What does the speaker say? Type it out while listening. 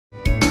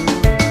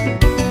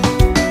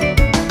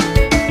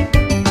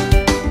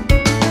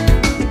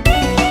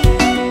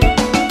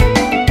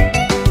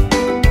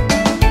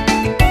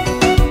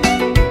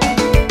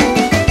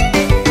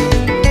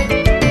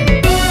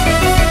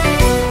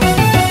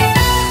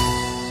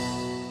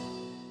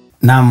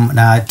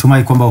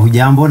Natumai kwamba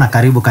hujambo na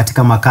karibu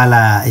katika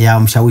makala ya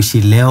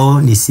Mshawishi.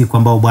 Leo ni siku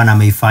ambayo Bwana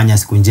ameifanya,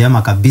 siku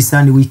njema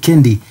kabisa, ni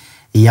weekendi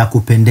ya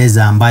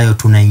kupendeza ambayo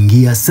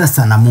tunaingia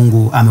sasa, na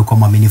Mungu amekuwa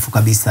mwaminifu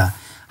kabisa.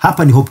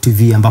 Hapa ni Hope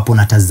TV ambapo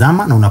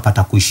unatazama na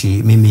unapata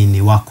kuishi. Mimi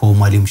ni wako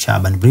Mwalimu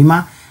Shaban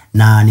Brima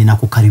na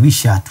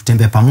ninakukaribisha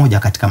tutembee pamoja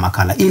katika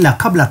makala. Ila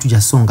kabla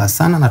tujasonga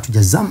sana na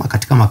tujazama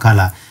katika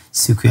makala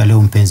siku ya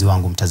leo, mpenzi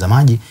wangu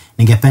mtazamaji,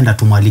 ningependa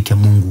tumwalike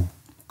Mungu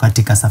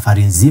katika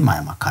safari nzima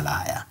ya makala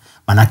haya.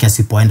 Manake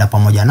asipoenda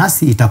pamoja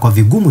nasi itakuwa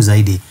vigumu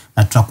zaidi,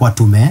 na tutakuwa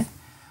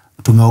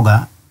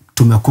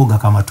tumekoga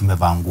kama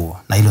tumevaa nguo,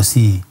 na hilo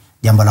si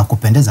jambo la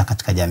kupendeza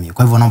katika jamii.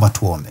 Kwa hivyo naomba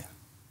tuombe.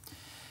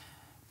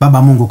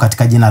 Baba Mungu,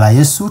 katika jina la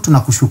Yesu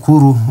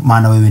tunakushukuru,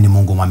 maana wewe ni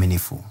Mungu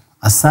mwaminifu.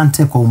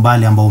 Asante kwa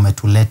umbali ambao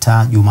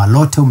umetuleta. Juma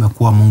lote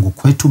umekuwa Mungu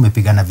kwetu,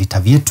 umepigana vita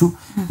vyetu,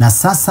 na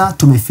sasa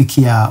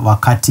tumefikia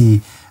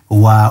wakati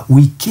wa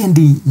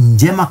weekendi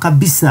njema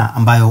kabisa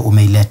ambayo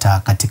umeileta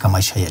katika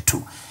maisha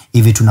yetu.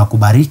 Hivi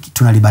tunakubariki,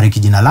 tunalibariki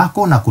jina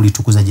lako na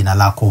kulitukuza jina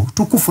lako.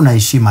 Tukufu na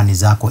heshima ni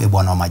zako,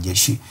 Bwana wa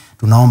majeshi.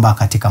 Tunaomba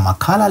katika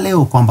makala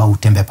leo kwamba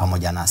utembe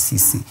pamoja na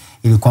sisi,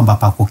 ili kwamba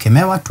pa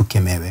kukemewa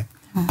tukemewe,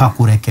 pa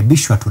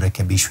kurekebishwa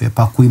turekebishwe,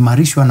 pa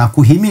kuimarishwa na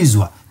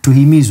kuhimizwa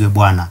tuhimizwe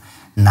Bwana,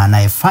 na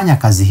anayefanya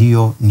kazi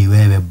hiyo ni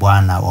wewe,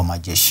 Bwana wa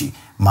majeshi,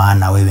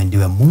 maana wewe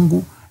ndiwe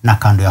Mungu na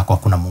kando yako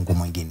hakuna Mungu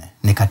mwingine.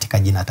 Ni katika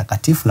jina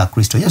takatifu la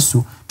Kristo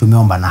Yesu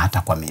tumeomba na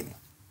hata kwa mimi.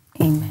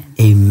 Amen.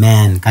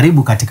 Amen.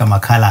 Karibu katika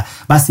makala.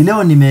 Basi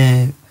leo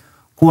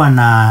nimekuwa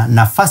na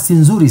nafasi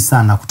nzuri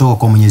sana kutoka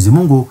kwa Mwenyezi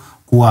Mungu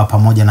kuwa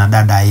pamoja na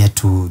dada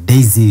yetu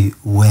Daisy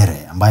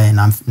Were, ambaye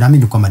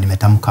naamini kwamba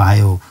nimetamka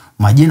hayo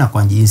majina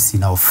kwa jinsi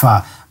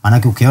inayofaa. Maana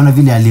ukiona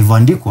vile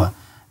alivyoandikwa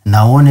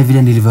na uone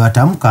vile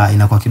nilivyotamka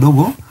inakuwa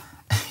kidogo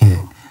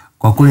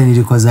kwa kule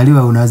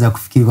nilikozaliwa unaweza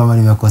kufikiri kwamba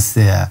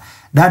nimekosea.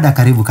 Dada,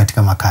 karibu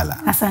katika makala.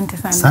 Asante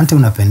sana. Asante,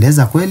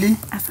 unapendeza kweli.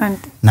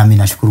 Asante. Na mimi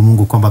nashukuru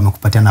Mungu kwamba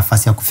amekupatia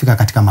nafasi ya kufika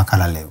katika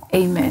makala leo.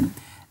 Amen.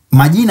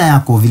 Majina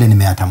yako vile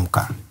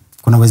nimeyatamka,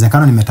 kuna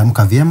uwezekano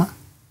nimetamka vyema?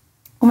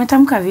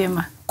 Umetamka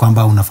vyema.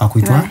 Kwamba unafaa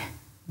kuitwa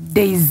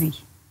Daisy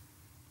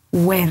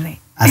Were.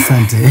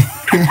 Asante.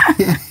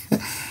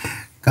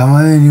 Kama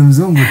wewe ni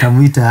mzungu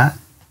utamuita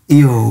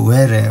hiyo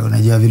Were,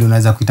 unajua vile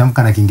unaweza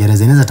kuitamka na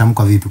Kiingereza inaweza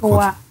tamkwa vipi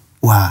kwa?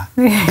 Wa.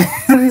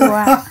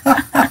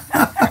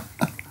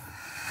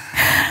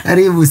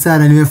 Karibu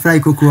sana, nimefurahi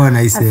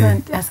kukuona ise.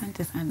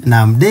 Asante sana.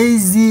 Naam,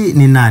 Daisy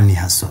ni nani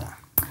haswa?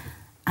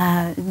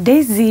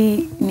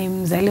 Daisy ni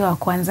mzaliwa wa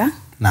kwanza.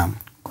 Naam.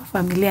 Kwa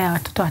familia ya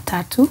watoto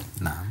watatu.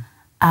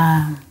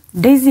 Naam.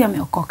 Daisy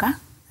ameokoka.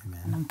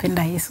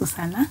 Anampenda Yesu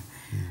sana.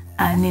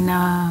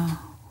 Nina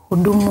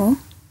hudumu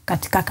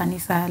katika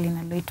kanisa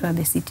linaloitwa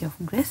The City of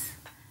Grace.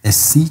 A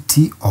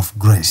City of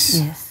Grace.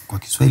 Yes. Kwa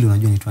Kiswahili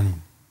unajua inaitwa nini?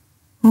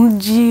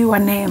 Mji wa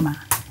neema.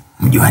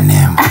 Mji wa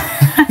neema.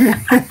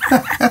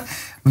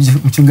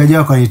 Mchungaji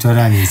wako anaitwa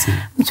nani isi?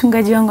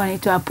 Mchungaji wangu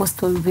anaitwa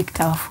Apostle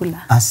Victor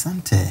Wafula.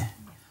 Asante.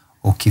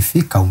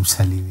 Ukifika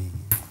umsalimie.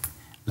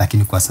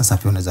 Lakini kwa sasa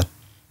pia unaweza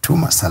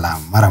tuma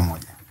salamu mara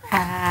moja.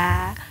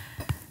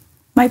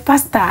 My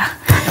pastor.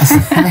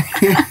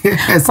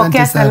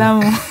 Asante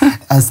salamu.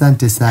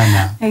 Asante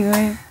sana.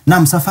 Amen.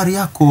 Na safari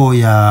yako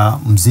ya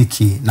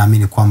muziki,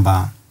 naamini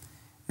kwamba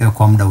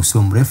kwa muda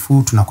usio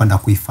mrefu tunakwenda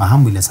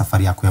kuifahamu ile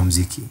safari yako ya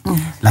muziki.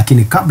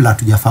 Lakini kabla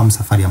hatujafahamu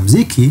safari ya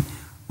muziki,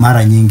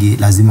 mara nyingi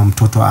lazima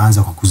mtoto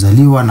aanze kwa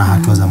kuzaliwa na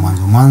hatua za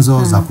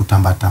mwanzo za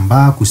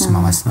kutamba,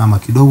 kusimama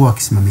kidogo,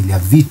 akisimamilia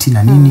viti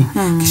na nini,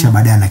 kisha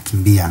baadaye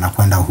anakimbia na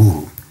kwenda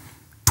huru.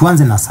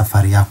 Tuanze na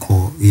safari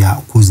yako ya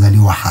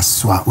kuzaliwa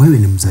haswa. Wewe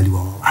ni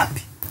mzaliwa wa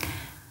wapi?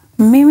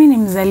 Mimi ni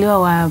mzaliwa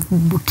wa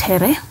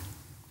Butere.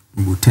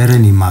 Butere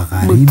ni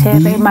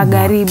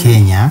magharibi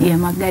Kenya. Ya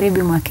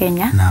magharibi mwa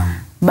Kenya. Naam.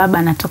 Baba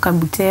anatoka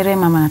Butere,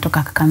 mama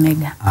anatoka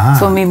Kakamega.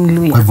 So mimi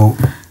Mluya. Kwa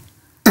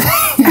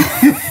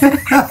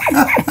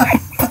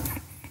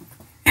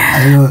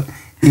hivyo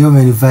hiyo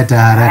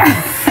umenipata haraka.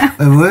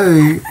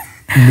 Wewe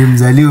ni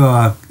mzaliwa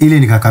wa ile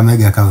ni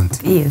Kakamega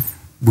County. Yes.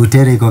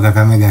 Butere iko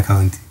Kakamega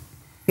County.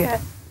 Yeah.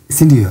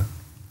 Si ndio?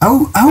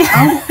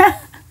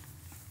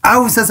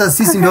 Au sasa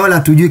sisi ndio wala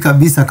tujui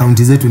kabisa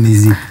kaunti zetu ni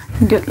zipi?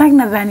 Ndio, like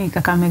nadhani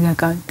Kakamega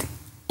County.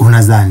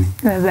 Unadhani?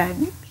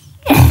 Nadhani.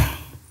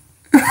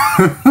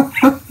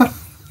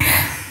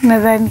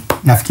 Nadhani.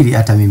 Nafikiri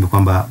hata mimi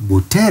kwamba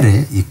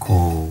Butere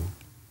iko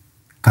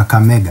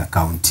Kakamega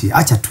County.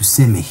 Acha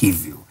tuseme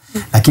hivyo.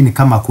 Lakini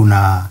kama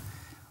kuna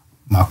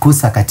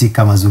makosa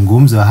katika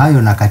mazungumzo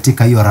hayo na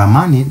katika hiyo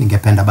ramani,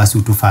 ningependa basi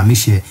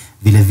utufahamishe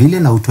vile vile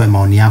na utoe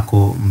maoni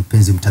yako,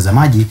 mpenzi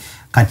mtazamaji,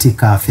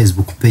 katika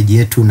Facebook page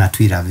yetu na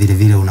Twitter. Vile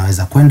vile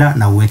unaweza kwenda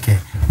na uweke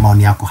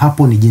maoni yako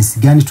hapo, ni jinsi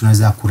gani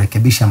tunaweza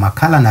kurekebisha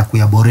makala na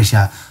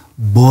kuyaboresha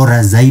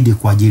bora zaidi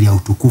kwa ajili ya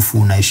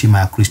utukufu na heshima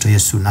ya Kristo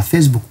Yesu. Na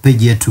Facebook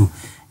page yetu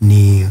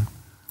ni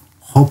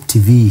Hope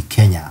TV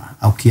Kenya.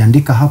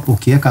 Ukiandika hapo,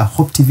 ukiweka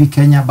Hope TV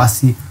Kenya,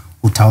 basi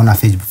utaona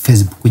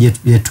Facebook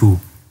yetu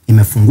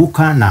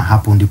imefunguka na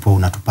hapo ndipo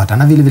unatupata.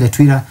 Na vile vile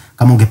Twitter,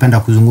 kama ungependa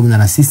kuzungumza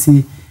na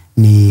sisi,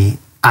 ni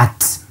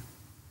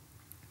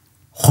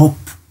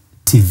Hope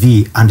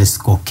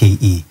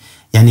TV_KE.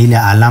 Yani ile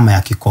alama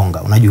ya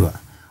kikonga. Unajua,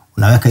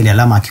 unaweka ile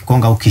alama ya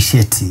kikonga au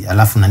kisheti,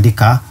 alafu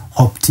unaandika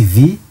Hope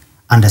TV_KE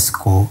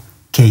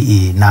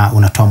na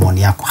unatoa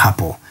maoni yako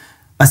hapo.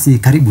 Basi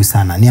karibu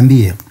sana.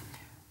 Niambie,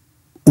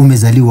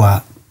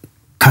 umezaliwa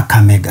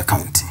Kakamega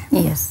County.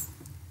 Yes.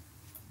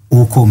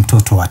 Uko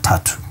mtoto wa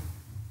tatu.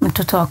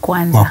 Mtoto wa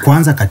kwanza. Wa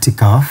kwanza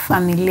katika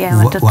familia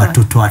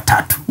watoto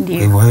watatu. Kwa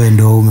hivyo wewe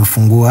ndio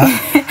umefungua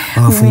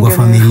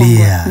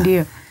familia.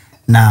 Ndio.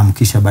 Na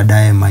kisha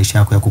baadaye maisha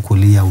yako ya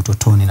kukulia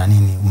utotoni na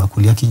nini,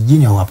 umekulia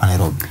kijijini au hapa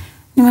Nairobi?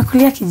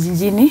 Nimekulia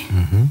kijijini.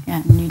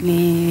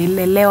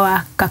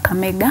 Nililelewa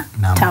Kakamega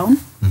Town.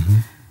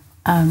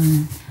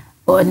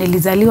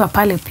 Nilizaliwa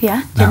pale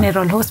pia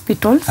General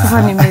Hospital.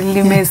 Sasa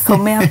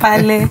nimesomea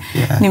pale,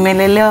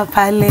 nimelelewa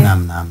pale.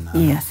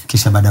 Yes.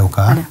 Kisha baadaye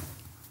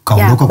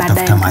ukaondoka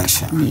kutafuta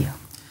maisha. Ndio.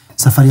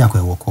 Safari yako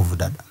ya wokovu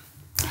dada?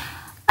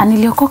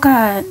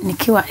 Niliokoka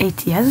nikiwa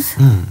 8 years.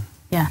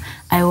 Yeah,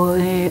 I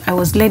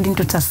was led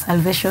into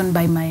salvation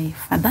by my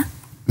father.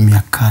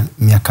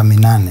 Miaka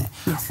 8.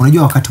 Yes.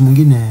 Unajua wakati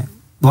mwingine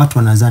watu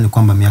wanadhani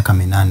kwamba miaka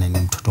 8 ni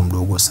mtoto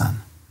mdogo sana.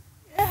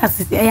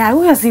 Yeah,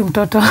 huyo si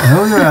mtoto.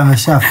 Huyo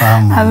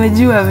ameshafahamu.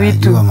 Amejua vitu.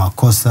 Amejua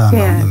makosa,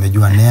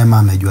 amejua neema,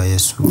 amejua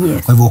Yesu.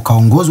 Yes. Kwa hivyo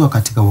ukaongozwa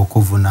katika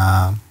wokovu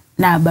na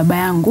baba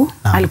yangu.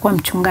 Alikuwa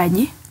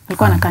mchungaji.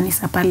 Alikuwa na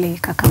kanisa pale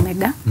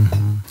Kakamega.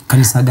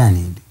 Kanisa gani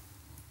hili?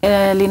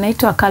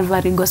 Linaitwa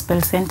Calvary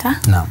Gospel Center.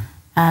 Naam.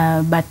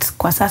 But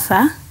kwa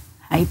sasa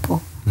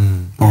haipo.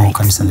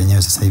 Kanisa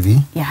lenyewe sasa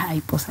hivi?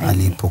 Haipo sasa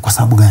hivi. Alipo. Kwa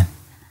sababu gani?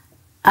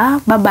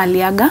 Baba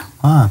aliaga.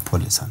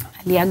 Pole sana.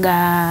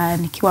 Aliaga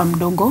nikiwa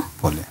mdogo.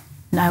 Pole.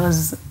 I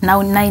was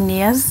now 9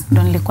 years.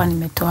 Ndo nilikuwa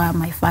nimetoa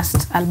my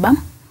first album.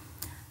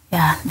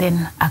 Then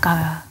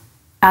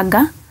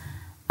akaaga.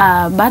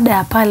 Baada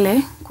ya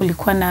pale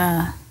kulikuwa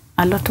na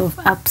a lot of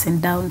ups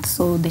and downs,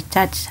 so the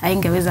church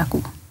haingeweza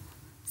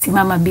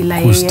kusimama bila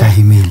yeye.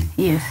 Kustahimili.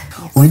 Yes.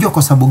 Unajua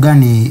kwa sababu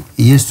gani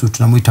Yesu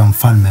tunamuita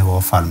mfalme wa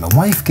wafalme?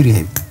 Umewahi fikiria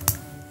hivi?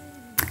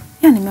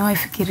 Nimewahi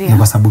fikiria. Ni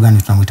kwa sababu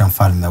gani tunamuita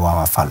mfalme wa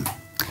wafalme?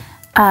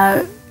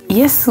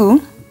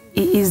 Yesu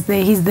he's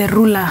the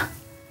ruler.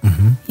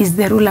 He's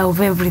the ruler of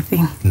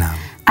everything. Naam.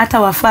 Hata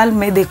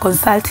wafalme they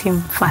consult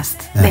him first.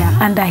 They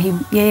are under him.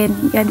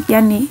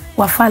 Yani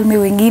wafalme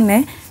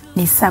wengine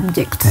ni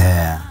subject.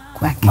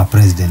 My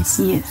presidents.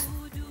 Yes.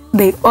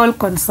 They all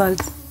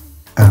consult.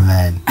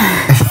 Amen.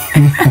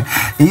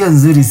 Hiyo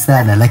nzuri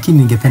sana, lakini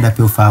ningependa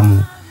pia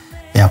ufahamu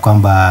ya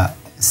kwamba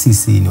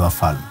sisi ni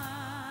wafalme.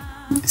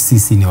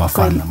 Sisi ni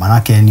wafalme.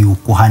 Manake ni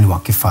ukuhani wa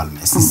kifalme.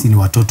 Sisi ni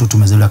watoto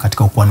tumezaliwa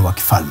katika ukuhani wa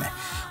kifalme.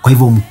 Kwa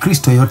hivyo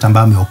Mkristo yote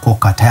ambaye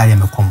ameokoka tayari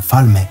amekuwa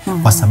mfalme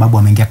kwa sababu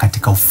ameingia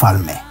katika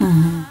ufalme.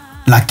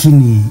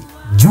 Lakini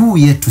juu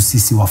yetu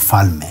sisi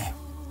wafalme,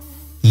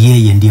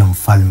 yeye ndiye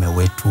mfalme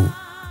wetu,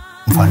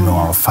 mfalme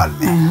wa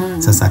wafalme.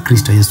 Sasa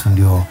Kristo Yesu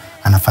ndio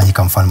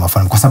anafanyika mfalme wa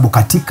wafalme, kwa sababu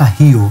katika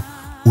hiyo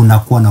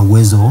unakuwa na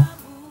uwezo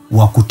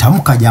wa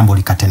kutamka jambo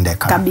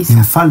likatendeka. Kabisa. Ni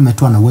mfalme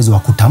tu ana uwezo wa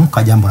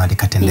kutamka jambo na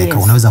likatendeka.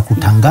 Yes. Unaweza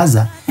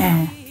kutangaza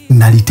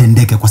na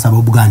litendeke. Kwa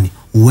sababu gani?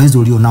 Uwezo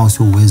ulio nao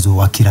sio uwezo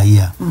wa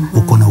kiraia,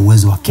 uko na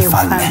uwezo wa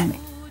kifalme.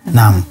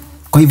 Naam.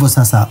 Kwa hivyo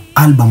sasa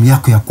album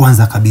yako ya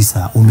kwanza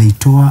kabisa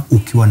umeitoa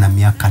ukiwa na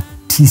miaka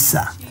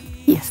 9.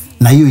 Yes.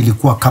 Na hiyo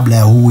ilikuwa kabla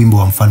ya huu wimbo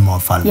wa mfalme wa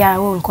wafalme.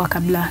 Huo ulikuwa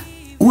kabla.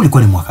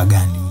 Ulikuwa ni mwaka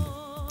gani?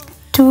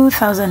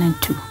 2002.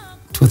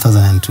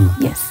 2002.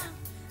 Yes.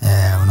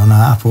 Unaona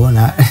hapo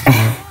na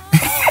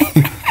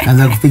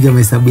naanza kupiga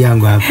mahesabu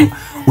yangu hapo.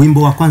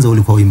 Wimbo wa kwanza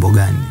ulikuwa wimbo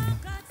gani?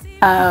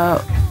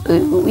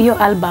 Hiyo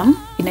album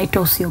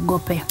inaitwa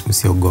Usiogope.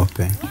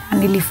 Usiogope.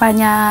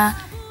 Nilifanya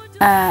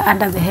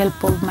under the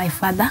help of my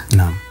father.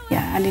 Naam.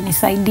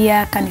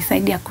 Alinisaidia,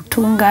 kanisaidia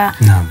kutunga.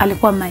 Naam.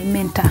 Alikuwa my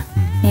mentor.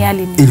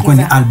 Ilikuwa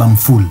ni album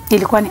full?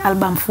 Ilikuwa ni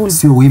album full.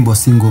 Sio wimbo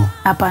single?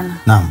 Hapana.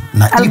 Naam.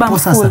 Na album ipo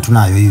sasa full.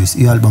 Tunayo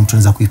hiyo album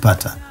tunaweza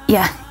kuipata?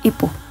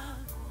 Ipo.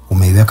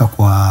 Umeiweka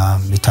kwa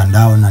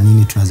mitandao na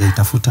nini tunaweza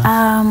itafuta?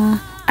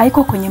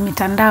 Haiko kwenye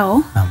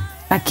mitandao. Naam.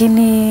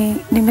 Lakini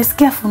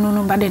nimesikia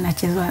fununu bado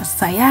inachezwa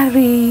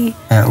sayari.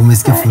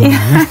 Umesikia fununu?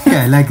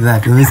 I like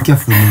that. Umesikia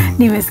fununu?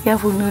 Nimesikia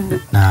fununu.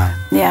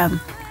 Naam.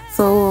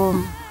 So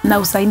na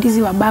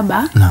usaidizi wa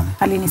baba. Naam.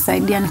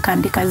 Alinisaidia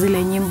nikaandika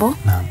zile nyimbo.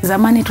 Naam.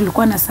 Zamani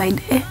tulikuwa na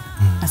side A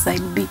na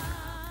side B.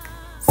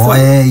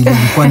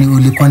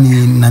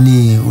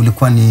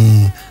 Ulikuwa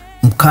ni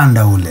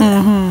mkanda ule.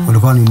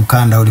 Ulikuwa ni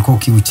mkanda, ulikuwa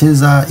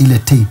ukiucheza ile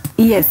tape.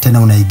 Yes.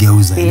 Tena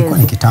unaigeuza. Yes. Ilikuwa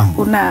ni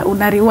kitambo.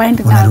 Una rewind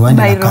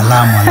na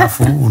kalamu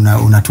alafu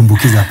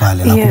unatumbukiza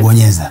pale na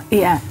kubonyeza.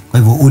 Kwa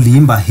hivyo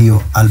uliimba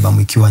hiyo album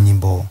ikiwa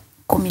nyimbo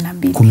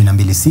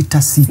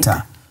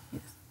 12.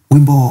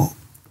 6.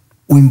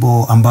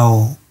 Wimbo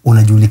ambao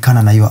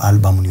unajulikana na hiyo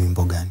album ni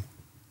wimbo gani?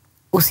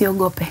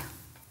 Usiogope.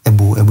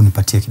 Ebu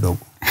nipatie kidogo.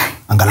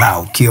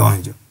 Angalau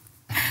kionjo.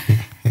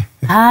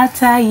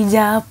 Hata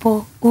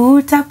ijapo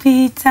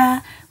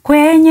utapita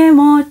kwenye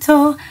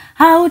moto,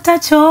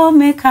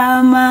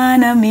 hautachomeka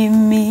na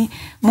mimi.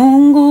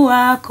 Mungu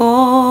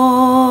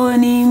wako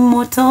ni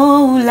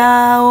moto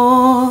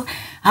ulao.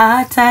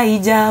 hata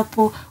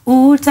ijapo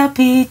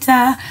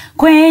utapita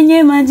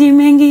kwenye maji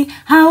mengi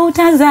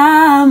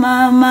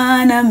hautazama,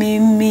 maana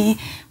mimi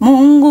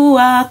Mungu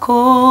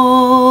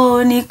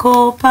wako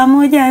niko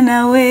pamoja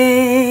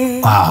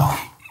nawe.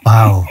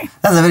 Wow.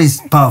 That's a very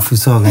powerful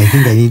song. I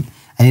think I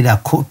need a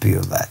copy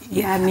of that.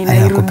 Yeah,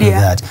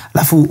 ninairudia.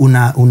 Alafu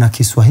una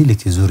Kiswahili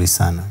kizuri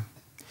sana.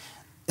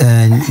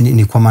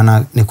 Ni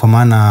kwa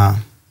maana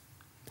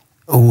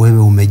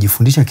wewe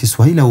umejifundisha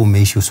Kiswahili au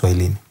umeishi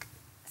Uswahilini?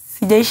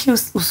 Sijaishi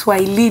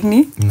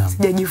Uswahilini,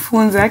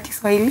 sijajifunza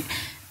Kiswahili.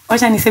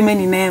 Wacha niseme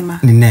ni neema.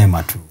 Ni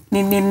neema tu.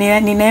 Ni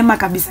neema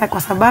kabisa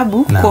kwa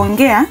sababu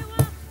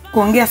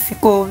kuongea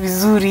siko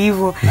vizuri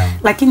hivyo,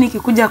 lakini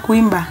ikikuja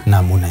kuimba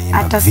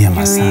unaimba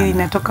vyema sana.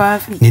 Inatoka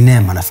wapi? Ni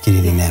neema,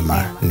 nafikiri ni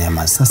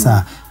neema.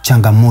 Sasa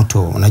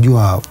changamoto,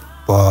 unajua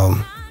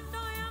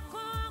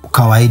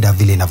kawaida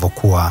vile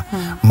inavyokuwa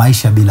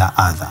maisha bila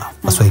adha.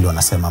 Waswahili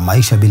wanasema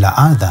maisha bila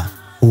adha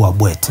huwa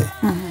bwete.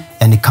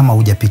 Yani kama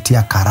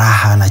hujapitia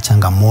karaha na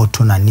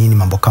changamoto na nini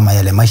mambo kama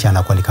yale, maisha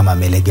yanakuwa ni kama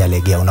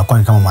melegea. Unakuwa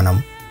ni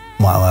kama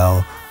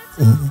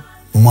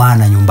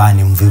mwana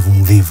nyumbani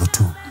mvivu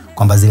tu.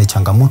 Kwamba zile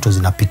changamoto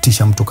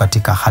zinapitisha mtu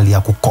katika hali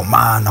ya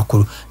kukomaa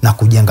na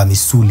kujenga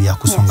misuli ya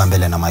kusonga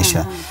mbele na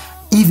maisha.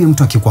 Hivi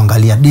mtu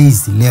akikuangalia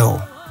Daisy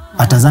leo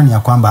atazani ya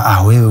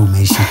kwamba wewe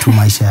umeishi tu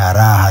maisha ya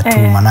raha tu,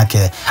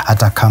 manake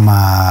hata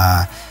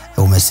kama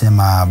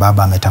umesema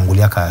baba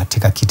ametangulia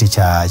katika kiti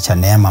cha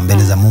neema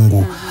mbele za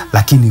Mungu,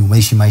 lakini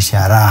umeishi maisha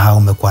ya raha,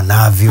 umekuwa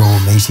navyo,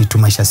 umeishi tu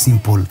maisha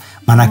simple,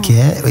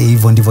 manake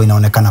hivyo ndivyo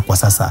inaonekana kwa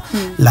sasa.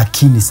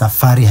 Lakini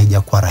safari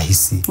haijakuwa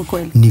rahisi.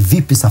 Ni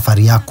vipi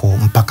safari yako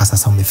mpaka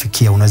sasa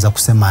umefikia? Unaweza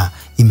kusema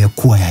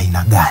imekuwa ya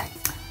aina gani?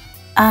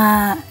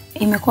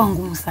 Imekuwa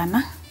ngumu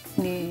sana.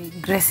 Ni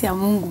grace ya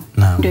Mungu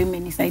ndio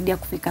imenisaidia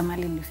kufika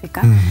mahali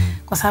nilifika.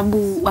 Kwa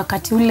sababu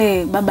wakati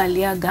ule baba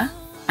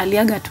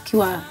aliaga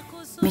tukiwa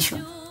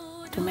mission.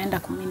 Tumeenda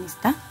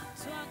kuminister.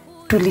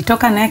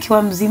 Tulitoka naye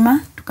akiwa mzima,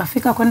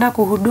 tukafika kwenda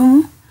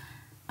kuhudumu.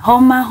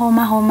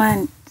 Homa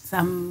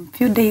some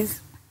few days.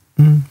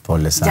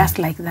 Pole sana. Just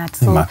like that.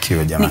 So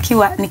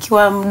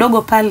nikiwa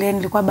mdogo pale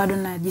nilikuwa bado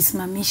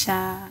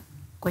najisimamisha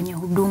kwenye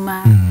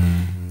huduma.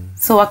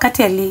 So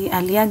wakati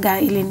aliaga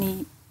ili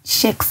ni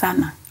shake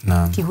sana.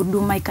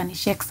 Kihuduma ikani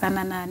shake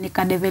sana na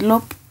nika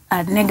develop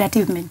a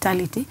negative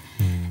mentality.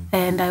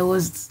 And I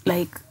was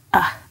like,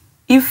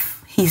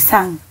 if he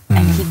sang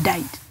and he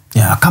died.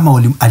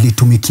 Kama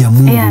alitumikia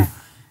Mungu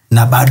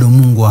na bado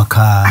Mungu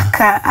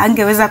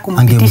angeweza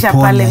kumpitisha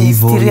pale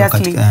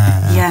mysteriously.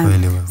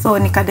 So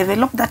nika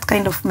develop that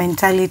kind of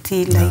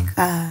mentality like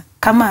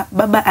kama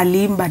baba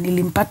aliimba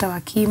nilimpata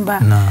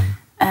wakiimba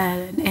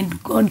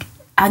and God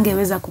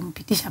angeweza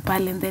kumpitisha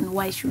pale, and then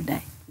why should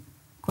I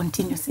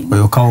continue singing? Kwa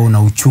hiyo ukawa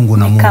una uchungu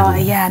na Mungu.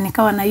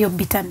 Nikawa na hiyo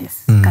bitterness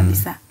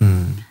kabisa.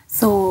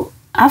 So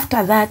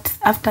after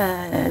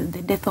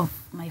the death of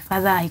my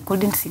father, I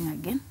couldn't sing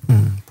again.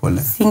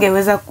 Pole.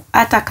 Singeweza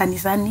hata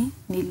kanisani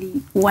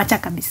niliuacha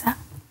kabisa.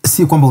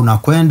 Si kwamba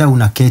unakwenda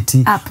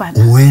unaketi,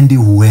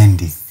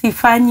 huendi.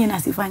 Sifanyi.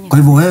 Kwa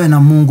hivyo wewe na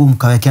Mungu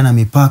mkawekeana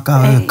mipaka,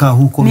 wewe kaa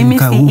huko, mimi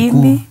kaa huko.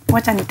 Mimi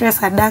wacha nitoe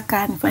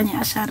sadaka, nifanye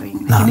ushering,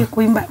 lakini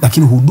kuimba.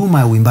 Lakini huduma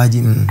ya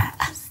uimbaji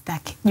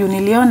sitaki. Juu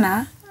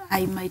niliona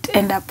I might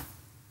end up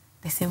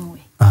the same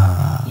way.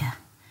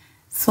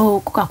 So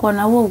kukakuwa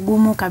na huo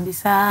ugumu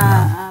kabisa.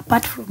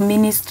 Apart from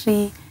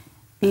ministry,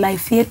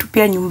 life yetu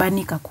pia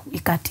nyumbani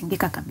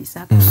ikatingika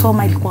kabisa.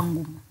 Kusoma ilikuwa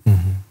ngumu.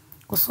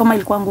 Kusoma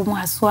ilikuwa ngumu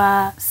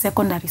haswa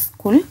secondary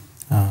school.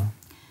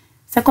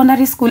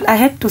 Secondary school I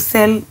had to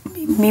sell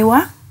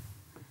miwa.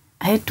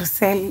 I had to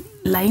sell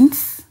lines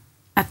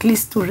at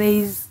least to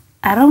raise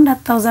around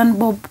 1,000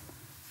 bob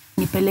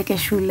nipeleke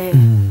shule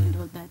and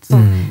all that. So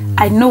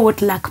I know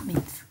what lack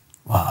means.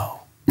 Wow.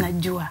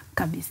 Najua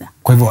kabisa.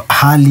 Kwa hivyo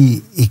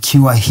hali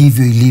ikiwa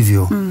hivyo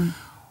ilivyo,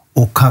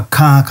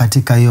 ukakaa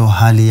katika hiyo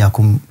hali ya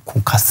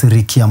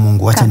kukasirikia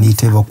Mungu. Wacha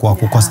niite hivyo kwa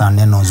kukosa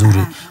neno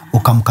nzuri.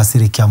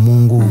 Ukamkasirikia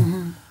Mungu.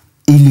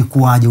 Ili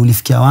kuaje,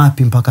 ulifikia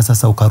wapi mpaka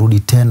sasa ukarudi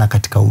tena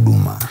katika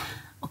huduma?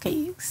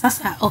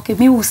 Sasa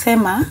mimi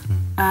husema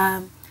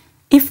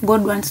if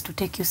God wants to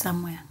take you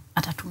somewhere,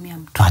 atatumia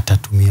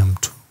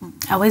mtu.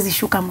 Hawezi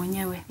shuka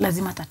mwenyewe,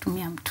 lazima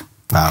atatumia mtu.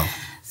 Wow.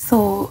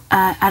 So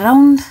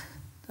around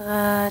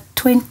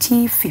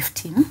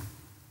 2015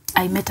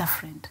 I met a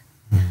friend.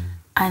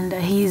 And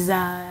he's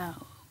a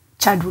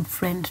childhood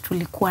friend,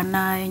 tulikuwa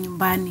naye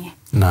nyumbani.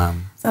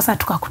 Sasa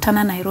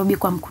tukakutana Nairobi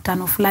kwa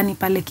mkutano fulani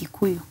pale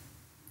Kikuyu.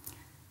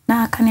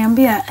 Na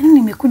akaniambia,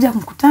 nimekuja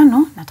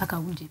mkutano, nataka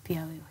uje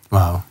pia wewe.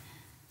 Wow.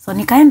 So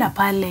nikaenda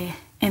pale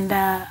and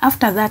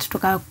after that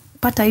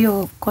tukapata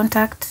hiyo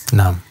contact.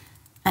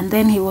 And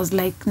then he was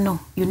like, no,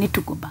 you need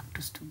to go back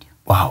to studio.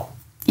 Wow.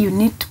 You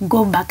need to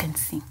go back and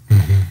sing.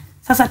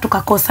 Sasa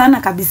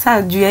tukakosana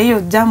kabisa juu ya hiyo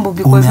jambo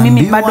because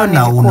mimi bado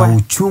nilikuwa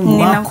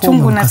nina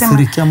uchungu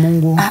nasema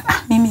Mungu.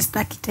 Mimi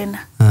sitaki tena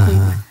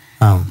kuimba.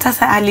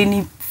 Sasa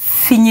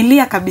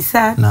alinifinyilia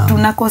kabisa,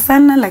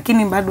 tunakosana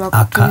lakini bado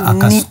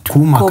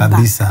akasukuma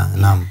kabisa.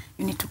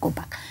 You need to go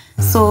back.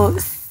 So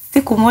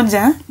siku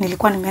moja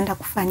nilikuwa nimeenda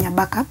kufanya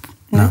backup.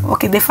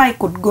 Okay, the file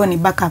could go ni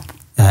backup.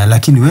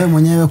 Lakini wewe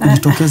mwenyewe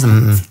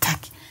kujitokeza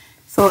sitaki.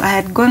 So I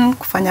had gone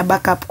kufanya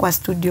backup kwa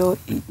studio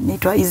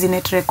inaitwa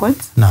EasyNet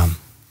Records. Naam.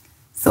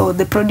 So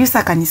the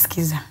producer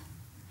kanisikiza.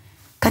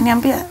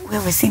 Kaniambia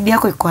wewe CD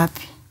yako iko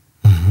wapi?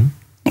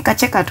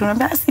 Nikacheka tu,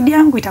 naambia CD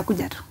yangu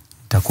itakuja tu.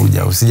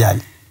 Itakuja,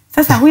 usijali.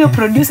 Sasa huyo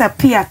producer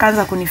pia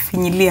akaanza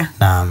kunifinyilia.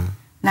 Naam.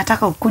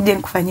 Nataka ukuje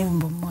nikufanyie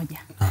wimbo mmoja.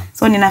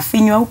 So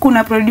ninafinywa huku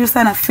na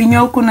producer,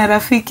 nafinywa huku na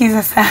rafiki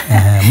sasa.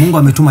 Mungu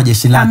ametuma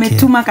jeshi lake.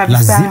 Ametuma kabisa.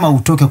 Lazima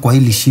utoke kwa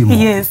hili shimo.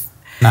 Yes.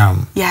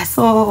 Naam. Yeah,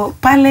 so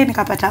pale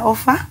nikapata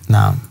offer.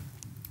 Naam.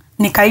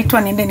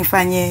 Nikaitwa niende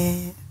nifanye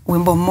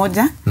wimbo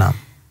mmoja. Naam.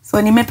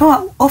 So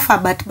nimepewa offer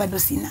but bado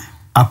sina.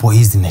 Hapo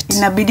EasyNet.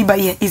 Inabidi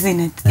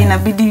EasyNet.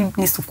 Inabidi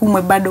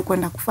nisukumwe bado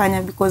kwenda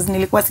kufanya because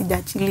nilikuwa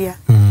sijaachilia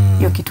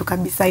hiyo kitu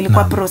kabisa.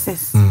 Ilikuwa process.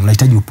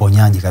 Unahitaji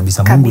uponyaji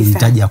kabisa. Mungu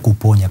anahitaji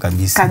akuponya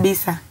kabisa.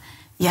 Kabisa.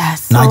 Yeah,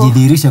 so na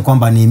ajidhihirishe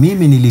kwamba ni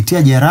mimi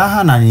nilitia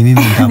jeraha na ni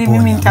mimi nitaponya. Ni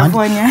mimi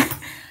nitaponya.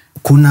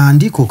 Kuna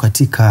andiko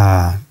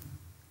katika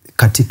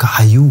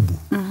Ayubu.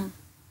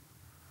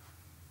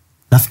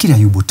 Nafikiri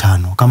Ayubu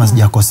 5 kama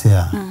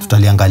sijakosea.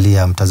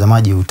 Tutaliangalia,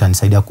 mtazamaji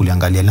utanisaidia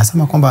kuliangalia.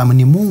 Linasema kwamba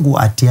ni Mungu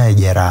atiaye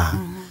jeraha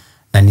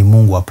na ni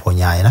Mungu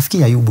aponyaye.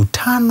 Nafikiri Ayubu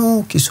 5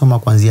 ukisoma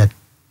kuanzia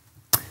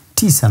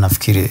 9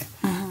 nafikiri.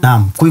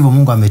 Naam, kwa hivyo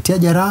Mungu ametia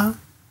jeraha,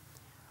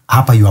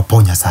 hapa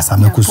yuaponya sasa.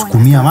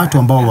 Amekusukumia watu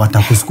ambao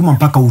watakusukuma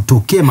mpaka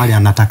utokee mahali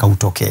anataka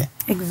utokee.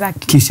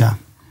 Exactly. Kisha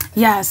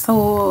yeah,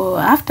 so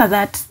after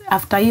that,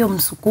 after hiyo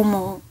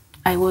msukumo,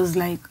 I was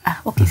like,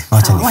 okay,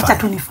 wacha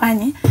tu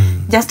nifanye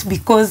just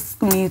because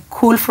ni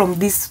cool from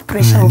this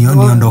pressure.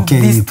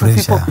 Niondokee hii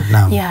pressure.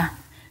 Yeah.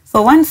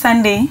 So one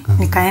Sunday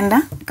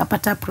nikaenda,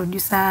 nikapata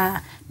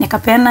producer,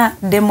 nikapeana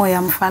demo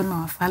ya Mfalme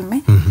wa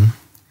Falme.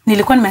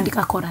 Nilikuwa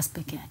nimeandika chorus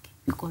peke yake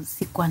because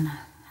sikuwa na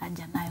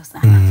haja nayo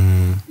sana.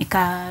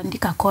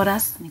 Nikaandika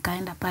chorus,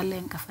 nikaenda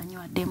pale,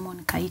 nikafanywa demo,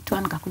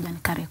 nikaitwa, nikakuja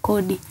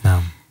nikarekodi.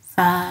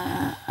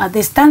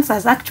 The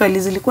stanzas actually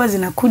zilikuwa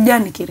zinakuja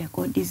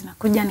nikirekodi,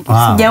 zinakuja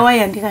sijawahi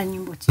andika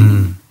nyimbo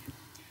chini.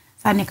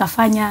 Sasa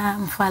nikafanya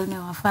Mfalme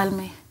wa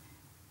Falme.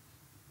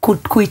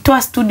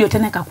 Kuitoa studio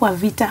tena ikakuwa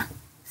vita.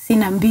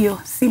 Sina mbio,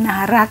 sina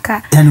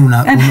haraka. Yani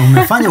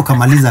umefanya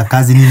ukamaliza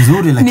kazi ni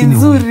nzuri lakini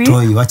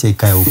utoi, wacha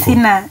ikae huko.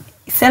 Sina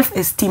self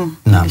esteem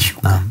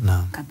ilishuka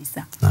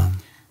kabisa.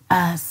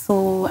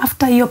 So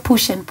after hiyo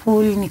push and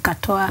pull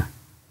nikatoa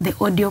the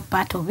audio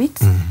part of it.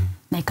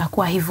 Na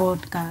ikakuwa hivyo,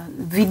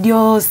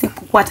 video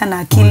sikukuwa hata na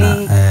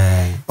akili.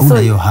 Una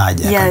hiyo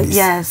haja kabisa.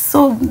 Yeah,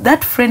 so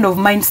that friend of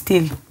mine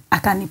still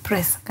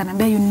akanipress,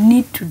 akaniambia you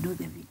need to do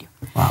the video.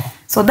 Wow.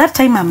 So that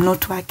time I'm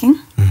not working.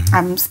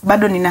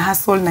 Bado nina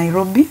hustle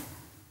Nairobi.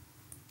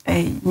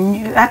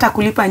 Hata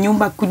kulipa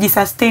nyumba,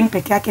 kujisustain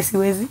peke yake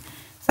siwezi.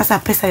 Sasa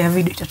pesa ya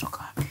video itatoka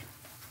wapi?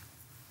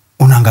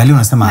 Unaangalia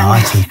unasema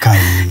awache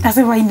ikae.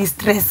 Nasema hii ni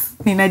stress,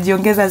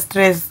 ninajiongeza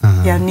stress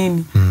ya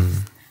nini?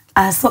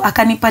 So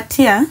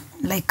akanipatia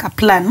like a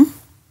plan.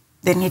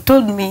 Then he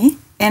told me,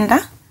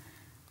 enda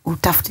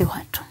utafute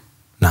watu.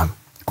 Naam.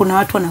 Kuna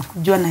watu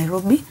wanakujua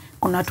Nairobi,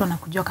 kuna watu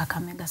wanakujua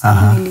Kakamega. So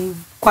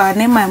kwa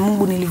neema ya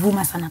Mungu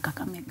nilivuma sana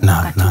Kakamega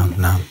wakati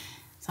ule.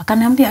 So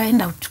akaniambia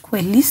enda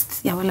uchukue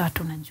list ya wale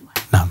watu unajua.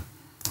 Naam.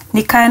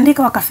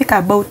 Nikaandika, wakafika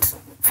about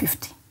 50.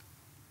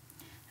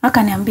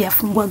 Wakaniambia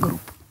fungua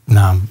group.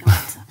 Naam.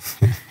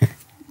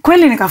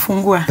 Kweli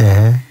nikafungua.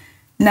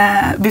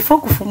 Na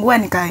before kufungua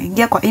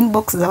nikaingia kwa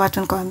inbox za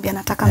watu, nikamwambia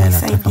nataka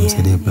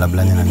mnisaidie bla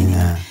bla na nini.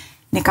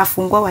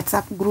 Nikafungua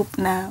WhatsApp group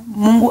na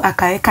Mungu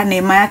akaweka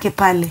neema yake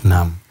pale.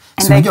 Naam.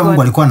 Unajua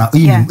Mungu alikuwa na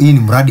hii ni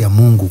mradi ya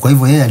Mungu. Kwa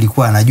hivyo yeye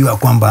alikuwa anajua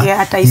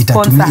kwamba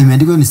nitatumia,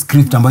 imeandikwa ni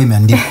script ambayo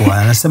imeandikwa.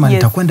 Anasema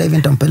nitakwenda hivi,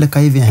 nitampeleka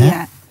hivi.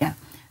 Yeah.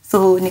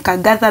 So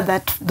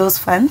nika-gather those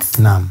funds.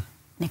 Naam.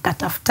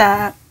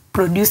 Nikatafuta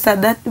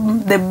producer that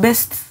the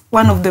best,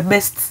 one of the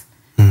best.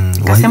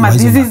 Nikasema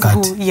this is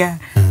who,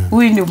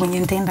 huyu ndio mwenye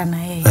nitaenda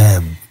na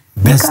yeye.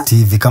 Best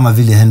hivi kama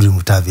vile Henry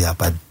Mutavi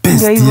hapa.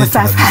 Best yetu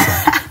kabisa.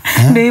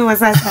 Ndio hivyo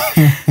sasa.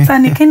 Sasa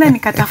nikaenda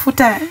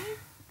nikatafuta,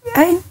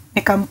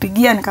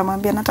 nikampigia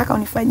nikamwambia nataka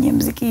unifanyie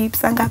muziki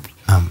pesa ngapi?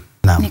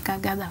 Naam.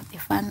 Nika-gather the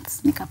funds,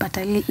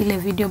 nikapata ile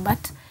video, but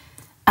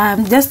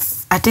just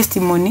a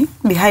testimony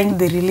behind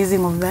the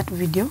releasing of that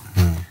video.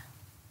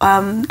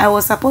 I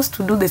was supposed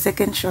to do the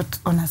second shot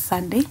on a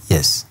Sunday.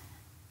 Yes.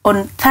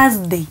 On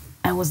Thursday,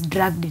 I was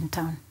dragged in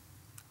town.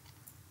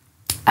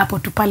 Hapo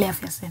tu pale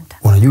Afya Center.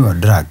 Unajua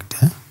dragged,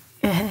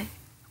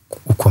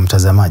 kwa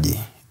mtazamaji,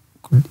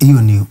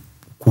 hiyo ni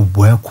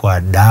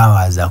kuwekwa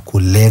dawa za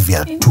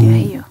kulevya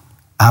tu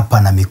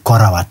hapa na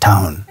mikora wa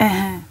town.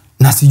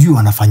 Na sijui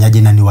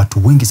wanafanyaje, na ni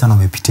watu wengi sana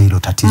wamepitia hilo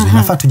tatizo.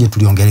 Inafaa tuje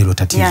tuliongelea hilo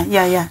tatizo.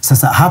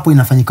 Sasa hapo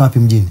inafanyika wapi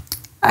mjini?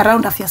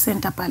 Around Afya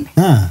Center pale.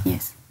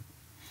 Yes.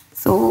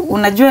 So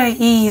unajua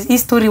hii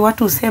story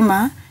watu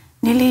usema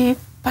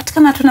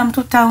nilipatikana tu na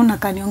mtu town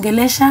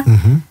akaniongelesha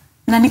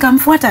na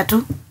nikamfuata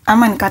tu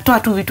ama nikatoa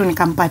tu vitu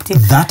nikampatia.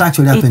 That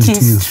actually happened to you?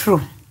 It is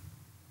true.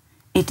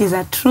 It is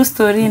a true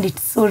story and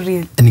it's so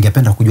real.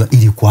 Ningependa kujua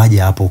ilikuwaje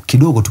hapo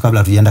kidogo tu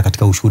kabla tujaenda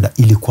katika ushuhuda,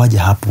 ilikuwaje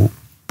hapo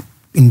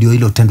ndio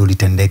hilo tendo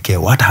litendeke?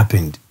 What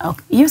happened?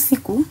 Okay. Hiyo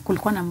siku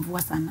kulikuwa na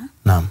mvua sana.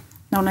 Naam.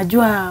 Na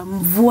unajua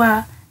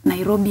mvua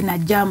Nairobi na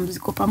jam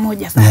ziko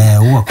pamoja sana.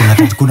 Huwa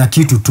kuna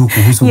kitu tu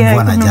kuhusu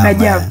mvua na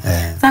jam.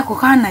 Sasa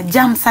kukawa na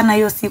jam sana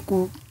hiyo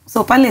siku.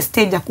 So pale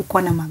stage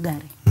hakukuwa na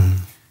magari.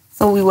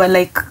 So we were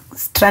like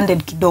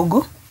stranded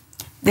kidogo.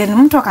 Then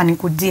mtu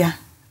akanikujia.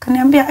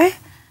 Kaniambia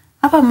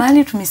hapa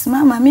mahali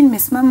tumesimama, mimi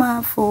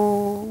nimesimama for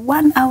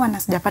 1 hour na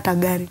sijapata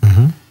gari.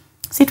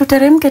 Si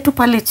tuteremke tu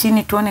pale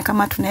chini tuone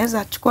kama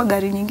tunaweza chukua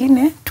gari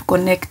nyingine tu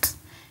connect.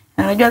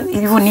 Na unajua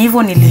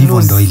hivyo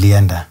nililose. Ndio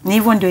ilienda. Ni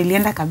hivyo ndio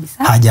ilienda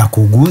kabisa.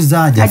 Hajakuguza,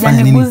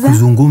 hajafanya nini,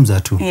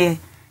 kuzungumza tu.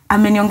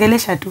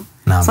 Ameniongelesha tu.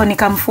 Naam. So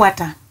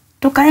nikamfuata.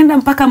 Tukaenda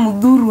mpaka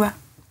Mudhurwa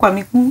kwa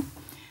miguu.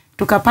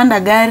 Tukapanda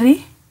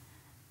gari.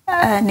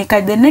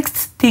 The next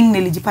thing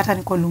nilijipata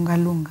niko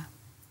Lungalunga.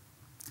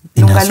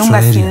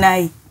 Lungalunga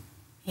Sinai.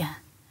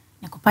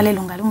 Niko pale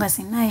Lungalunga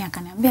Sinai,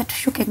 akaniambia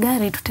tushuke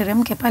gari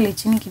tuteremke pale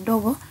chini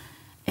kidogo,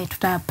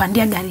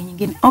 tutapandia gari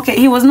nyingine. Okay,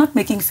 he was not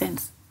making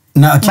sense.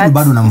 Na akili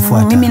bado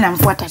namfuata. Mimi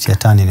namfuata.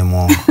 Shetani ni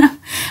muongo.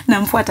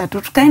 Namfuata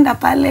tu. Tukaenda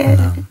pale,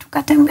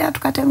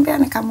 tukatembea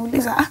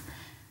nikamuuliza,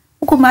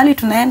 huko mahali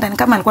tunaenda ni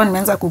kama alikuwa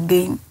nimeanza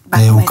kugain.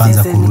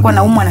 Nilikuwa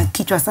naumwa na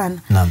kichwa sana.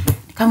 Naam.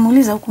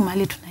 Nikamuuliza huko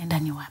mahali tunaenda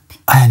ni wapi?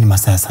 Haya ni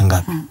masaa saa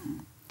ngapi?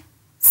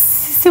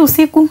 Si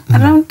usiku,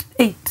 around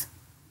 8.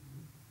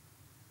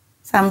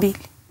 Saa 2.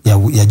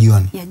 Ya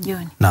jioni. Ya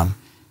jioni. Naam.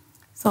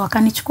 So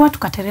akanichukua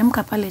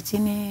tukateremka pale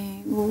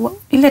chini.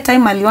 Ile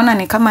time aliona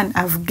ni kama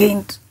I've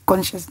gained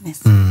consciousness.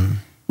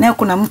 Nayo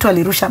kuna mtu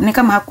alirusha, ni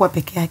kama hakuwa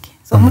peke yake.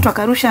 So mtu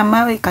akarusha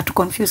mawe ikatu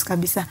confuse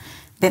kabisa.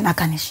 Then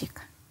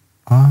akanishika.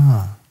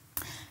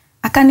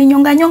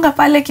 Akaninyonga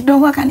pale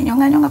kidogo,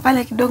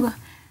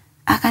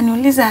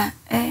 akaniuliza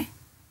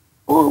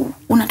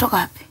unatoka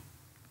wapi?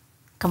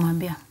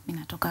 Kamwambia mimi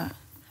natoka,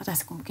 hata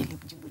sikumbuki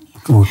nilimjibu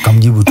nini.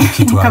 Kamjibu tu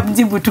kitu hapo.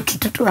 Kamjibu tu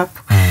kitu tu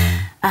hapo.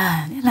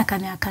 Nina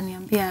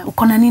akaniambia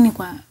uko na nini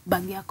kwa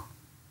bag yako?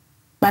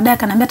 Baadaye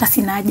akaniambia hata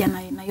sina haja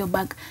na hiyo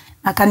bag.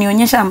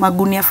 Akanionyesha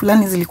magunia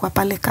fulani zilikuwa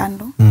pale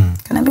kando.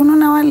 Akaniambia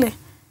unaona wale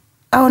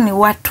au ni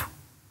watu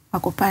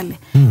wako pale.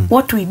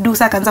 What we do,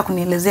 sasa akaanza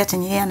kunielezea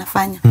chenye yeye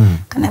anafanya.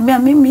 Akaniambia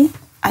mimi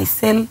I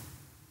sell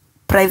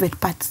private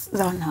parts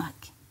za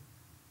wanawake.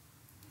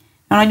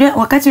 Na unajua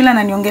wakati yule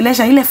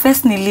ananiongelesha ile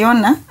face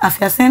niliona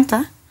afya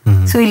center,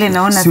 sio ile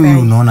naona sasa. Sio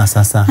unaona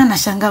sasa. Na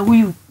nashangaa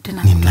huyu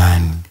tena ni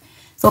nani?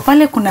 So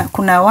pale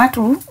kuna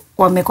watu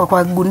wamekwa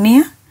kwa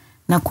gunia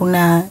na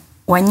kuna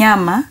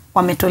wanyama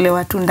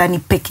wametolewa tu ndani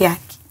peke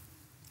yake.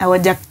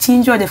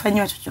 Hawajachinjwa,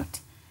 hawajafanywa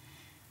chochote.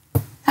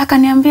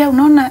 Akaniambia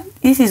unaona,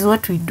 this is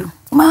what we do.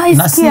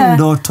 Na si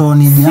ndoto,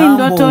 ni jambo. Si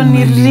ndoto,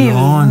 ni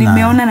real.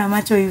 Nimeona na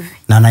macho hivi.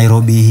 Na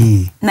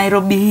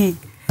Nairobi hii.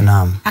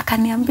 Naam.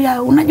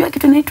 Akaniambia unajua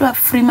kitu inaitwa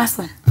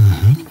Freemason?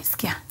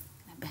 Nimesikia.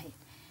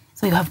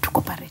 So you have to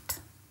cooperate.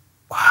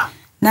 Wow.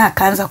 Na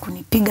akaanza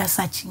kunipiga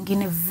search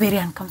ingine very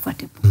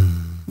uncomfortable.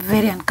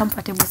 Very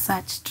uncomfortable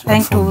search.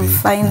 Trying to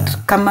find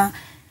kama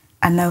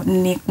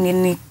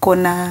niko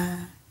na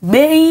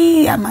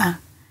bei ama.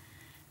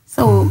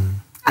 So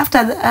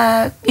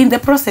after in the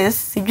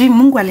process, sijui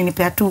Mungu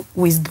alinipea tu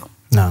wisdom.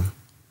 Naam.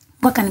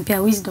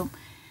 Akanipea wisdom.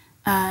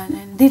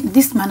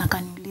 This man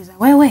akaniuliza,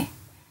 wewe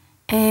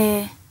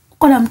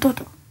uko na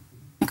mtoto?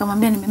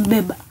 Nikamwambia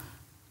nimembeba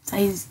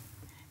saizi.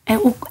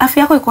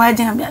 Afya yako iko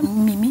aje?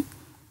 Nikamwambia mimi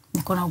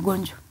niko na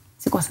ugonjwa,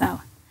 siko sawa.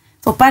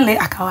 So pale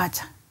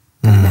akawacha.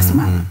 Kaniambia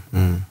simama.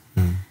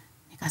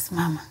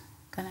 Nikasimama.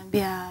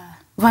 Kaniambia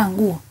vaa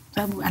nguo,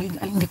 sababu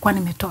alikuwa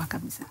nimetoa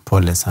kabisa.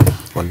 Pole sana,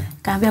 pole.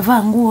 Kaniambia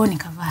vaa nguo,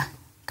 nikavaa.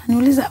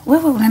 Kaniuliza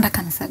wewe unaenda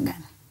kanisa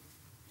gani?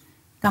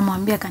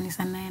 Nikamwambia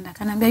kanisa naenda.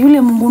 Kaniambia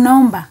yule Mungu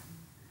naomba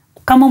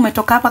kama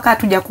umetoka hapa kaa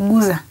tuja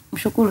kuguza,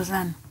 mshukuru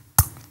sana.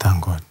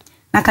 Thank God.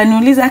 Na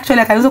kaniuliza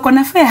actually akaniuliza uko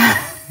na fare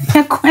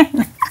ya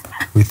kwenda.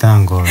 We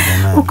thank God.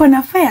 Uko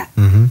na fare?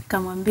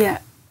 Nikamwambia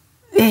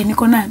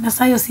niko na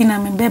saa hiyo sina,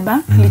 amebeba.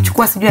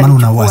 Alichukua sijui alichukua.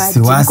 Niko na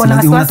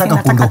wasiwasi, unataka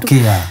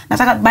kuondokea.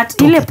 Nataka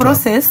but ile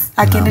process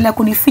akiendelea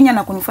kunifinya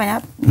na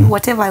kunifanya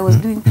whatever I was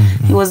doing,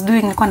 he was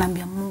doing, nilikuwa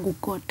naambia Mungu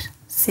God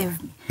save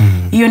me.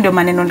 Hiyo ndio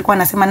maneno nilikuwa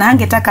nasema, na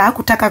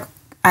hakutaka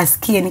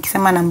asikie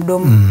nikisema na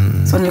mdomo.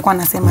 So nilikuwa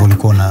nasema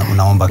ulikuwa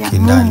unaomba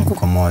kindani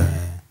kwa moyo.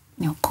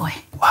 Niokoe.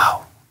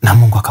 Wow. Na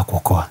Mungu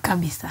akakuokoa.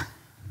 Kabisa.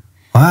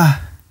 Wow.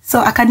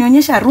 So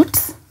akanionyesha route.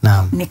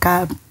 Naam.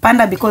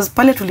 Nikapanda because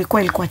pale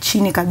ilikuwa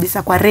chini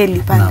kabisa kwa reli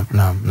pale.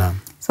 Naam.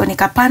 So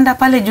nikapanda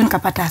pale juu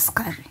nikapata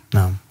askari.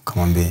 Naam,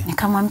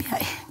 nikamwambia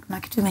kuna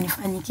kitu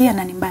imenifanyikia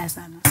na ni mbaya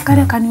sana.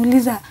 Askari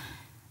akaniuliza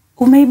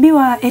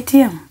umeibiwa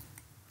ATM?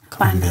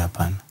 Hapana.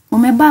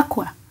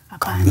 Umebakwa?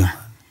 Hapana.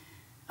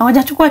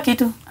 Hawajachukua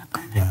kitu?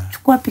 Hapana.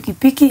 Chukua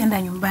pikipiki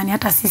enda nyumbani,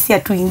 hata sisi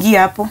hatuingie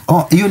hapo.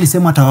 Hiyo ni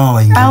sema hata wao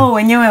waingie. Hao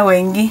wenyewe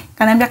waingie.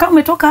 Kaniambia kama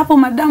umetoka hapo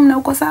madam na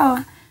uko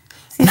sawa.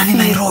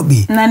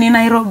 Na ni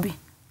Nairobi.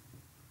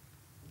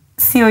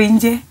 Sio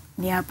nje,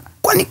 ni hapa.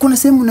 Kwani kuna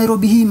sehemu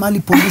Nairobi hii mahali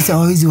polisi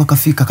hawawezi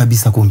wakafika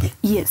kabisa kumbe?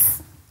 Yes.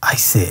 I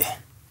say.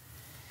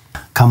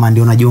 Kama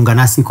ndio unajiunga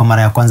nasi kwa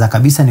mara ya kwanza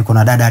kabisa, niko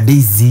na dada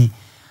Daisy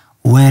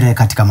Were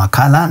katika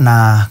makala,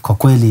 na kwa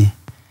kweli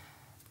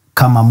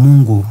kama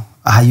Mungu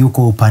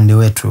hayuko upande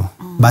wetu,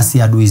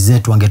 basi adui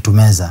zetu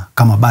wangetumeza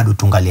kama bado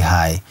tungali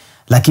hai.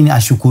 Lakini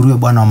ashukuriwe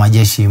Bwana wa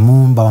majeshi,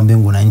 Muumba wa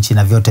mbingu na nchi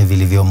na vyote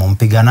vilivyomo,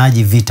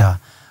 mpiganaji vita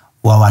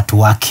wa watu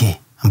wake,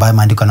 ambaye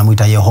maandiko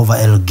yanamuita Yehova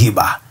El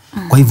Giba.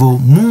 Kwa hivyo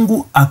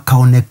Mungu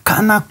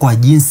akaonekana kwa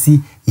jinsi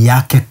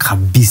yake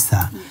kabisa.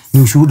 Yes.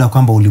 Ni ushuhuda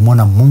kwamba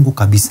ulimwona Mungu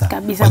kabisa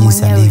kwa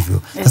jinsi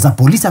alivyo. Sasa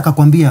polisi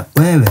akakwambia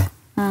wewe,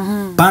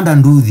 panda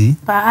ndudhi.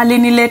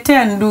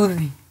 Aliniletea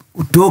ndudhi.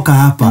 Utoka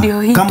hapa.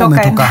 Kama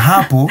umetoka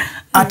hapo,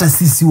 hata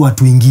sisi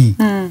watu ingii.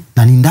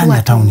 Na ni ndani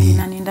ya town hii.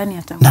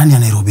 Ndani ya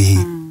Nairobi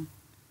hii.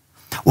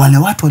 Wale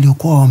watu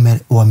waliokuwa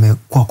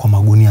wamekuwa kwa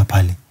magunia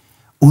pale,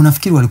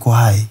 unafikiri walikuwa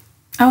hai?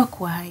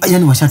 Hawakuwa hai.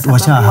 Yaani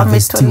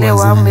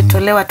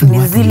wametolewa tu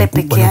ni zile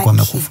peke yake.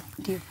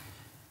 Ndio.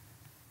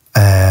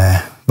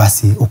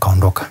 Basi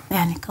ukaondoka.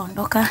 Yani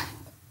nikaondoka.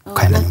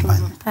 Kaenda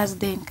nyumbani.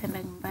 Thursday nikaenda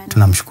nyumbani.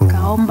 Tunamshukuru.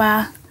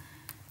 Kaomba.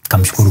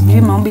 Kamshukuru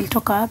Mungu. Maombi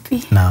ilitoka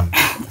wapi? Naam.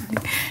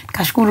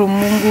 Kashukuru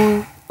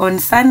Mungu. On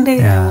Sunday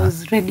I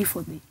was ready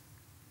for the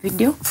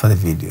video. For the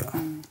video.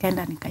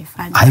 Kaenda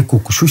nikaifanya.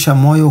 Haikukushusha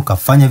moyo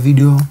ukafanya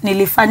video?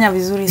 Nilifanya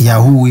vizuri sana. Ya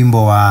huu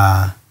wimbo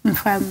wa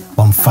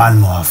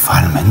mfalme wa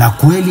falme. Na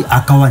kweli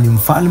akawa ni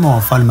mfalme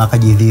wa falme,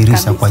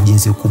 akajidhihirisha kwa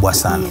jinsi kubwa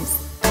sana. Yes.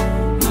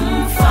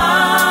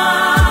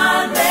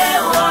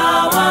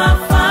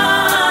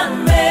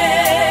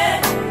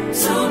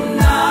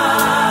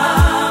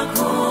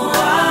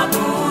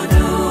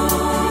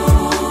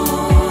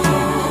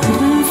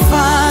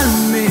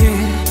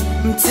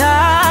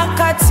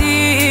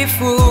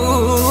 Mtakatifu,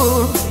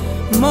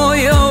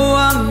 moyo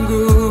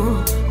wangu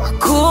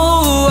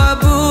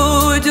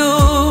kuabudu,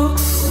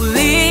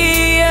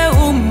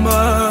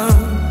 uliyeumba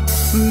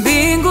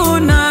mbingu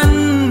na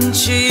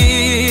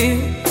nchi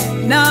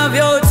na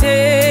vyote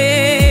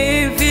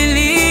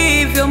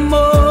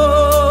vilivyomo.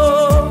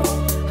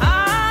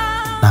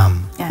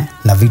 Naam. Yeah.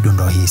 Na video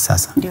ndo hii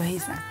sasa. Ndio hii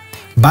sasa.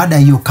 Baada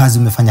hiyo kazi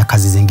umefanya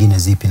kazi zingine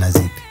zipi na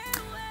zipi?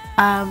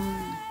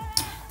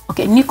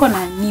 Okay, niko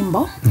na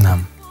nyimbo.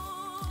 Naam.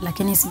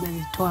 Lakini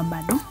sijazitoa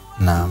bado.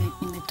 Naam.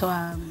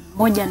 Nimetoa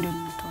moja, ndio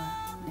nimetoa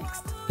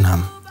next.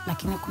 Naam.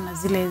 Lakini kuna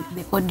zile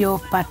the audio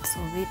parts of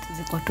it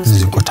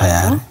ziko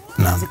tayari.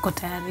 Naam. Ziko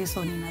tayari,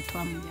 so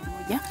ninatoa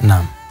moja.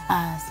 Naam.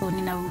 So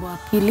nina wimbo wa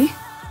pili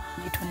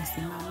unaitwa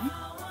Nisimame.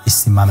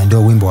 Nisimame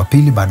ndio wimbo wa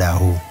pili baada ya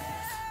huu.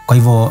 Kwa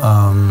hivyo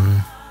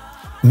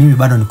mimi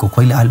bado niko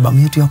kwa ile album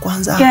yetu ya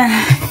kwanza. Yeah.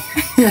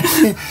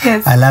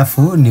 Yes.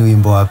 Alafu ni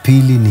wimbo wa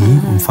pili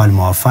ni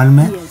Mfalme wa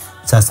Falme. Yes.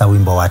 Sasa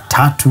wimbo wa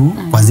tatu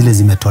kwa zile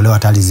zimetolewa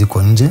tayari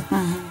ziko nje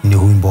ni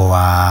wimbo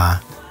wa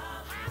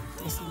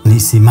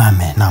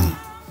Nisimame. Naam.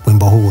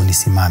 Wimbo huu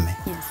Nisimame.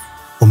 Yes.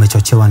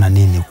 Umechochewa na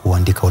nini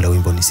kuandika ule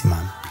wimbo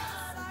Nisimame?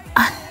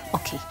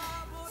 Okay.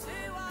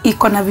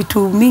 Iko na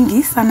vitu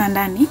mingi sana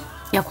ndani.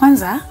 Ya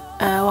kwanza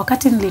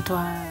wakati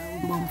nilitoa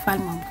wimbo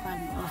Mfalme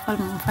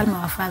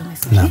wa Falme.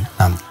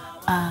 Naam.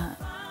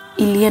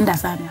 Ilienda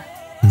sana.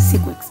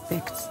 Siku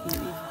expect.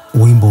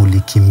 Wimbo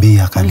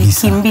ulikimbia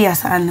kabisa. Ulikimbia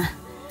sana.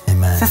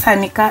 Amen. Sasa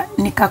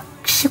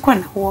nikashikwa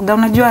na uoga.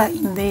 Unajua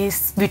in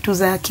this vitu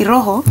za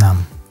kiroho,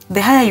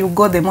 the higher you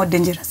go the more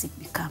dangerous it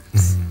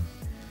becomes.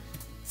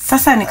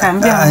 Sasa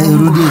nikaambia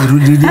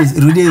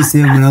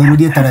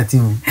rudie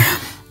taratibu.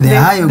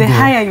 The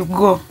higher you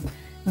go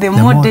the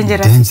more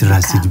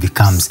dangerous it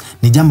becomes.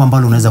 Ni jambo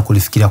ambalo unaweza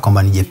kulifikiria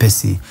kwamba ni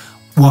jepesi.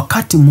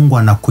 Wakati Mungu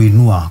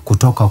anakuinua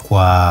kutoka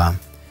kwa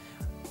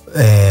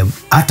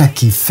hata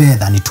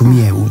kifedha,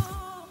 nitumie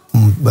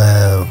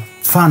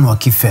mfano wa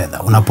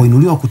kifedha.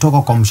 Unapoinuliwa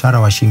kutoka kwa mshahara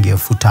wa shilingi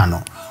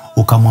 5,000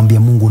 ukamwambia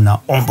Mungu,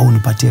 naomba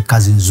unipatie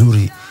kazi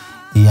nzuri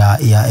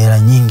ya hela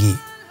nyingi.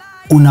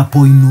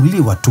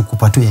 Unapoinuliwa tu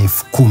kupatiwa ya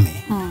 10,000,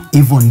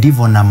 hivyo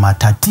ndivyo na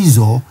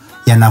matatizo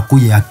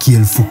yanakuja ya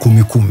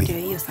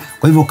 10,000.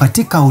 Kwa hivyo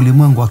katika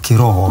ulimwengu wa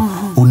kiroho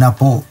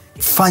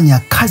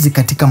unapofanya kazi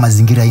katika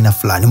mazingira aina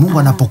fulani, Mungu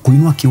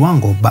anapokuinua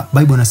kiwango,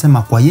 Bible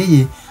inasema kwa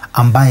yeye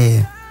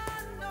ambaye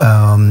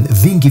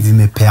vingi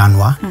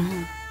vimepeanwa,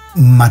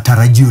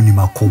 matarajio ni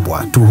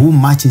makubwa. To whom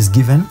much is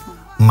given,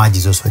 much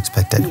is also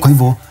expected. Yes. Kwa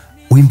hivyo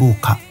wimbo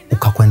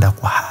ukakwenda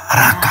kwa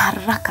haraka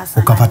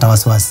ukapata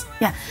wasiwasi.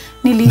 Yeah.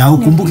 Na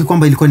ukumbuki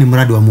kwamba ilikuwa ni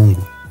mradi wa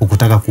Mungu.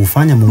 Ukutaka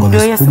kufanya, Mungu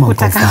amesukuma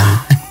ukafanya.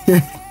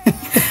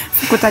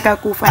 Sikutaka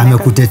kufanya.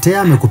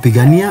 Amekutetea,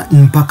 amekupigania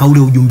mpaka ule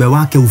ujumbe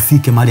wake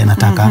ufike mahali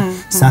anataka.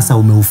 Sasa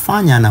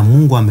umeufanya na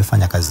Mungu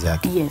amefanya kazi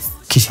yake. Yes.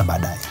 Kisha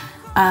baadaye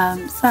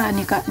sasa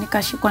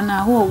nikashikwa na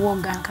huo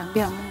uoga,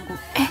 nikamwambia Mungu,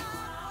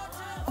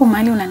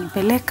 kumali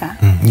unanipeleka,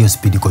 hiyo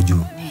speed iko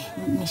juu.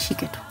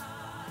 Nishike tu.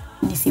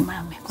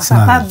 Nisimame. Kwa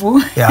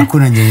sababu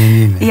hakuna njia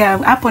nyingine.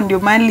 Hapo ndio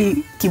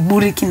mahali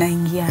kiburi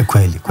kinaingia.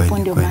 Kweli. Hapo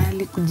ndio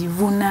mahali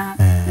kujivuna.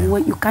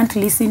 You can't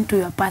listen to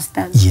your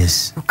pastors.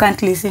 Yes. You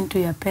can't listen to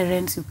your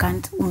parents. You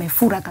can't,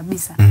 umefura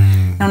kabisa.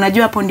 Na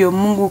unajua hapo ndio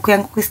Mungu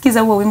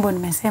kusikiza huo wimbo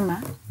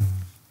nimesema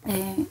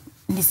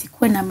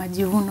nisikuwe na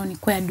majivuno,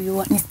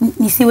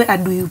 nisiwe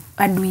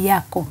adui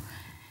yako.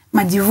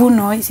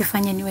 Majivuno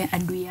isifanye niwe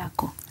adui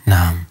yako.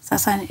 Naam.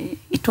 Sasa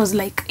it was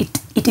like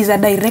it is a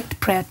direct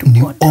prayer to God.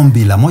 Ni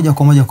ombi la moja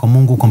kwa moja kwa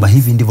Mungu kwamba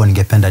hivi ndivyo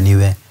ningependa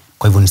niwe,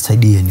 kwa hivyo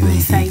nisaidie niwe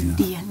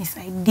hivi.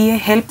 Nisaidie,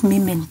 help me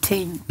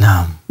maintain.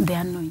 Naam. The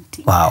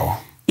anointing. Wow.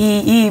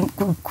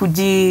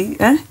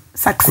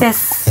 Success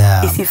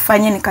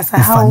isifanye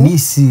nikasahau.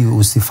 Ufanisi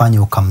usifanye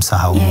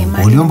ukamsahau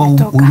Mungu. Uliomba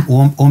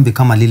ombi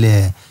kama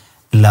lile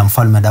la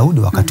Mfalme Daudi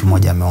wakati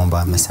mmoja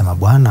ameomba, amesema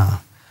Bwana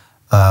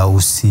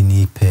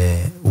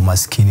usinipe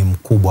umaskini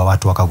mkubwa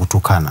watu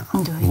wakakutukana,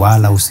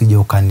 wala usije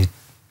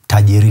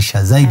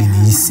ukanitajirisha zaidi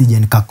nisije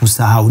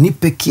nikakusahau,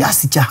 nipe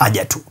kiasi cha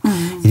haja tu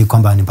ili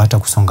kwamba nipata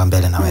kusonga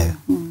mbele na wewe.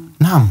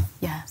 Naam.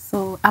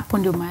 So hapo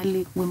ndio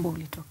mahali wimbo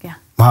ulitokea.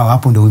 Wow,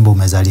 hapo ndio wimbo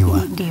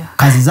umezaliwa. Ndio.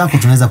 Kazi zako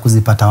tunaweza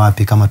kuzipata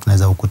wapi kama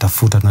tunaweza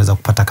kukutafuta, tunaweza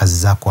kupata kazi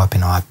zako wapi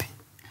na wapi?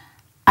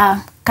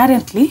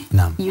 Currently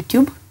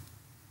YouTube.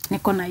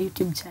 Niko na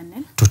YouTube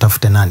channel.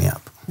 Tutafute nani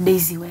hapo?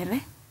 Daisy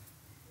Were.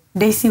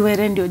 Daisy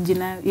Were ndio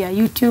jina ya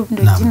YouTube,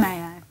 ndio jina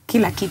ya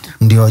kila kitu.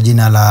 Ndio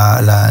jina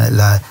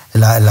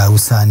la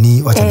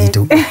usanii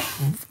wachajitu.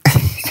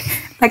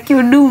 La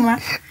kihuduma.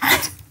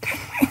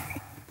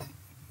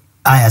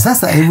 Aya,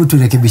 sasa hebu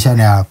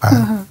turekebishane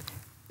hapa.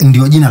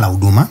 Ndio jina la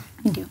huduma?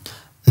 Ndio.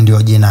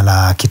 Ndio jina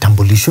la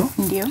kitambulisho?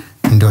 Ndio.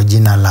 Ndio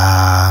jina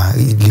la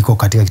liko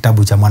katika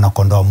kitabu cha Mwana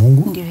Kondoo wa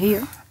Mungu? Ndio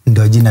hiyo.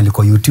 Ndio jina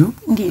liko YouTube?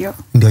 Ndio.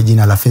 Ndio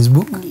jina la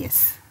Facebook? Yes.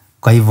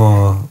 Kwa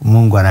hivyo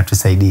Mungu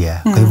anatusaidia.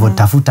 Kwa hivyo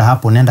tafuta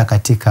hapo, nenda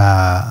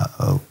katika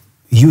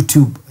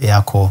YouTube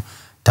yako,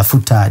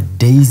 tafuta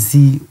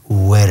Daisy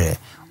Were.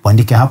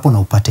 Uandike hapo na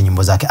upate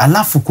nyimbo zake.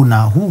 Alafu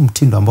kuna huu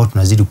mtindo ambao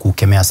tunazidi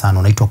kukemea sana,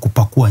 unaitwa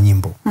kupakua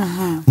nyimbo.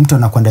 Mtu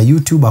anakwenda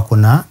YouTube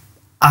akona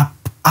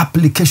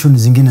application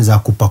zingine za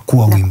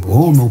kupakua wimbo.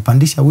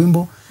 Umeupandisha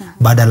wimbo,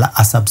 badala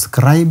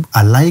asubscribe,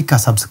 alike,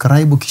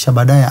 asubscribe, kisha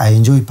baadaye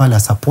aenjoy pale,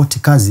 asupport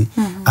kazi,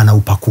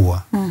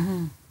 anaupakua.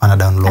 Ana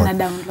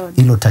download.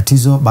 Hilo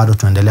tatizo bado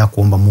tunaendelea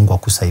kuomba Mungu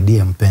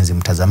akusaidie mpenzi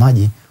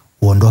mtazamaji,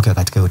 uondoke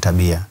katika hiyo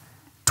tabia.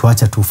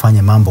 Tuacha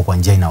tufanye mambo kwa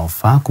njia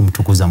inayofaa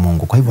kumtukuza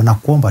Mungu. Kwa hivyo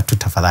nakuomba tu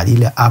tafadhali,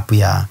 ile app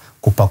ya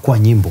kupakua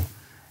nyimbo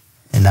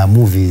na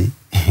movie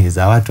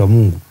za watu wa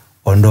Mungu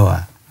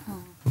ondoa.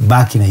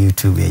 Baki na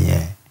YouTube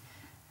yenyewe.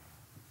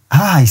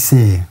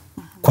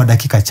 Kwa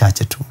dakika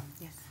chache tu.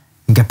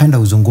 Ningependa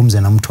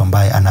uzungumze na mtu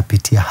ambaye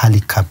anapitia hali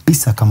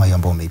kabisa kama hiyo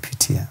ambayo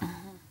umeipitia.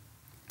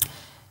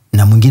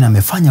 Na mwingine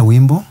amefanya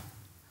wimbo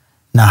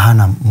na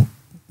hana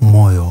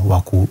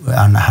moyo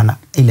hana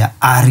ile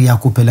ari ya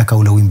kupeleka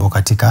ule wimbo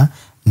katika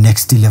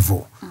next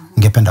level.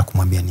 Ningependa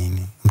kumwambia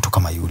nini mtu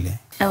kama yule?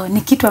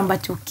 Ni kitu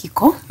ambacho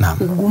kiko,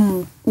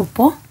 ugumu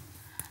upo.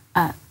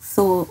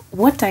 So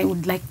what I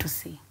would like to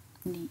say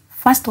ni,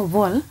 first of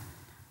all,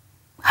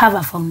 have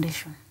a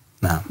foundation.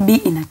 Be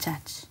in a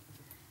church.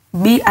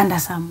 Be under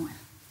someone.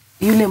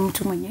 Yule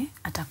mtu mwenye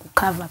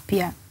atakukava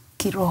pia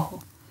kiroho.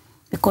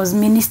 Because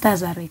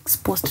ministers are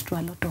exposed to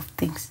a lot of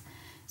things.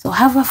 So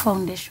have a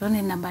foundation.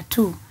 And number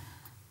two,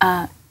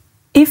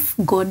 if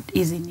God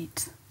is in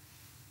it,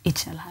 it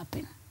shall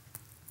happen.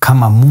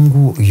 Kama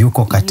Mungu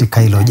yuko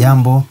katika hilo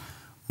jambo,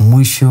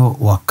 mwisho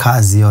wa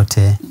kazi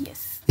yote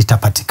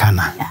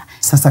itapatikana.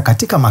 Sasa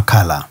katika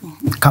makala,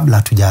 kabla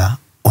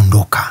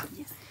hatujaondoka,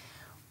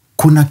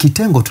 kuna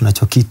kitengo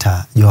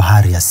tunachokita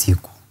johari ya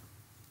siku.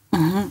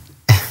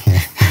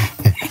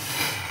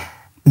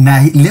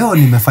 Na leo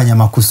nimefanya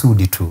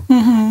makusudi tu.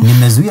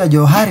 Nimezuia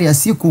johari ya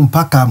siku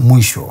mpaka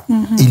mwisho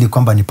ili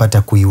kwamba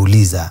nipate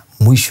kuiuliza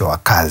mwisho wa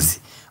kazi.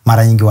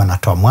 Mara nyingi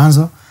wanatoa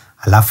mwanzo,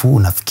 alafu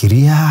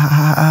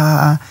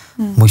unafikiria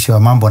mwisho wa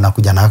mambo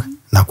nakuja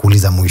na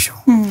kuuliza mwisho.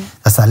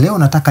 Sasa leo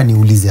nataka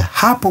niulize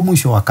hapo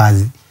mwisho wa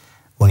kazi,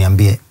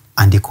 uniambie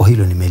andiko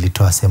hilo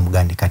nimelitoa sehemu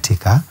gani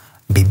katika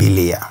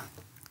Biblia.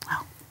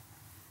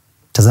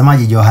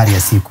 Tazamaji, johari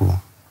ya siku.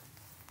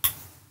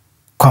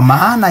 Kwa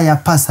maana ya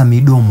pasa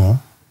midomo,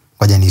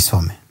 ngoja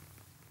nisome.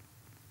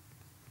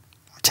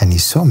 Acha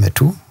nisome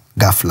tu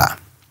ghafla.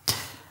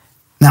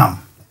 Naam.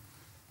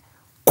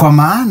 Kwa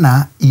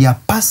maana ya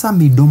pasa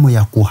midomo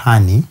ya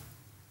kuhani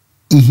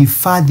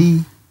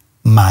ihifadhi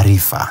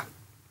maarifa.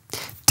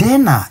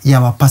 Tena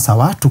ya wapasa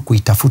watu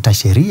kuitafuta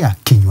sheria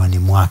kinywani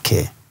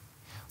mwake,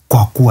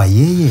 kwa kuwa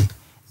yeye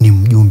ni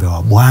mjumbe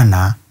wa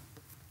Bwana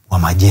wa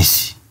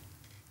majeshi.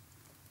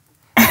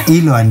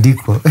 Hilo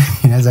andiko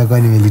inaweza kuwa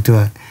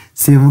nimelitoa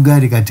sehemu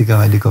gani katika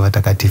maandiko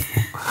matakatifu?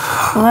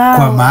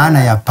 Kwa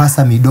maana ya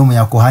pasa midomo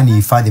ya kuhani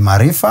ihifadhi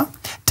maarifa,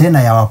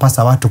 tena ya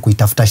wapasa watu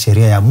kuitafuta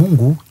sheria ya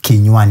Mungu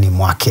kinywani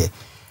mwake,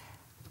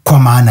 kwa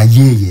maana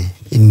yeye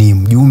ni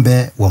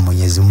mjumbe wa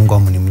Mwenyezi Mungu,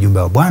 au ni mjumbe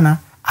wa Bwana,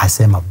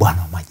 asema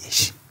Bwana wa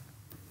majeshi.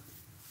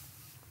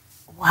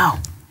 Wow.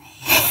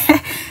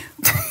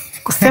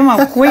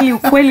 Kusema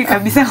ukweli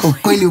kabisa.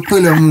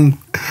 Ukweli wa Mungu.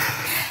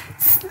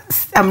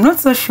 I'm not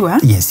so sure.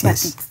 Yes. But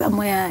it's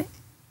somewhere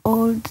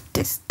Old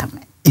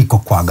Testament. Iko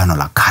kwa Agano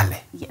la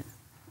Kale. Yes.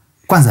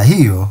 Kwanza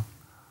hiyo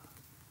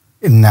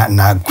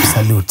na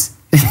kusalute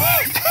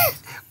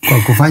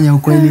kwa kufanya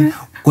ukweli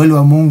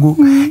wa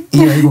Mungu.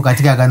 Hiyo iko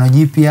katika Agano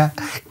Jipya,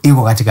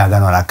 iko katika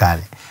Agano la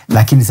Kale.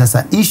 Lakini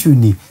sasa issue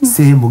ni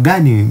sehemu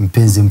gani,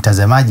 mpenzi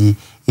mtazamaji,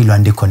 hilo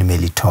andiko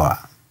nimelitoa.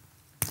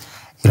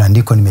 Hilo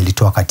andiko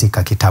nimelitoa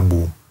katika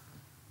kitabu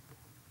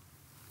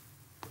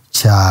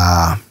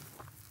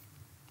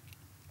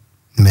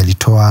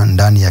nimelitoa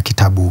ndani ya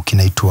kitabu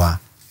kinaitwa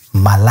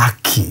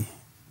Malaki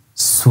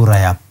sura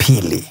ya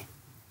 2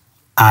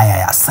 aya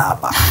ya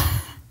 7.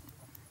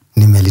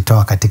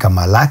 Nimelitoa katika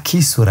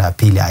Malaki sura ya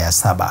 2 aya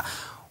 7.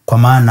 Kwa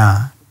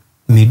maana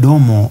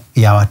midomo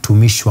ya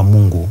watumishi wa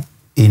Mungu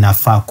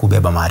inafaa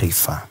kubeba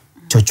maarifa.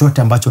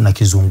 Chochote ambacho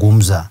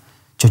unakizungumza,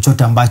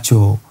 chochote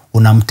ambacho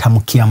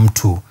unamtamkia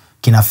mtu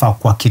kinafaa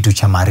kuwa kitu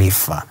cha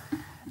maarifa.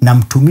 Na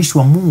mtumishi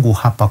wa Mungu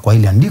hapa kwa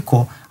ile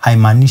andiko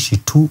haimaanishi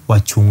tu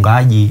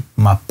wachungaji,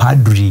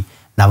 mapadri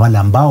na wale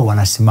ambao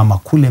wanasimama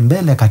kule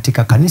mbele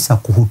katika kanisa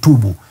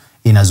kuhutubu.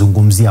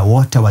 Inazungumzia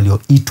wote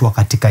walioitwa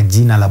katika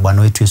jina la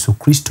Bwana wetu Yesu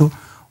Kristo,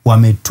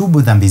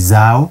 wametubu dhambi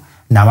zao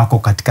na wako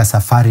katika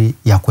safari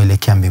ya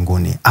kuelekea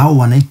mbinguni. Au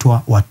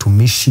wanaitwa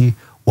watumishi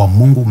wa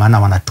Mungu, maana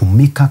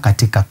wanatumika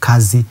katika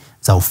kazi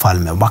za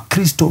ufalme.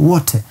 Wakristo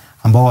wote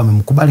ambao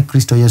wamemkubali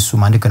Kristo Yesu,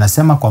 maandiko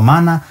yanasema kwa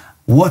maana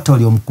wote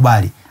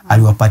waliomkubali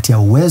aliwapatia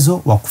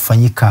uwezo wa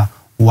kufanyika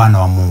wana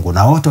wa Mungu.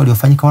 Na wote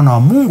waliofanyika wana wa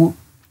Mungu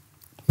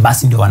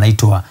basi ndio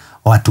wanaitwa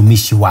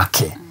watumishi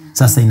wake.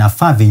 Sasa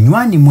inafaa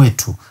vinywani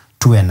mwetu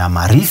tuwe na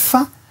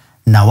maarifa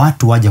na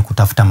watu waje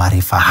kutafuta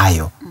maarifa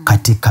hayo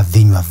katika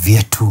vinywa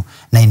vyetu,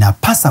 na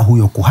inapasa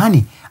huyo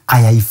kuhani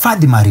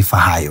ayahifadhi maarifa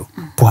hayo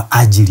kwa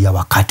ajili ya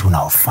wakati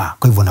unaofaa.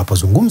 Kwa hivyo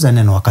unapozungumza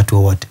neno wakati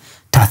wowote,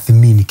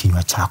 tathmini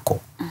kinywa chako.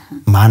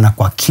 Maana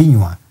kwa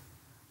kinywa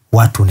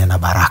watu nena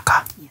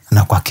baraka,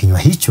 na kwa kinywa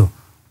hicho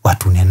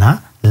watu nena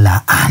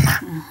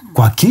laana.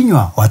 Kwa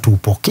kinywa watu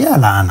hupokea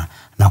laana,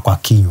 na kwa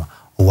kinywa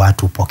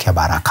watu hupokea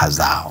baraka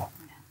zao.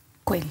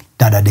 Kweli.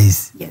 Dada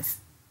Daisy. Yes.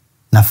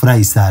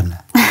 Nafurahi sana.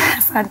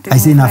 Asante.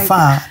 Aisi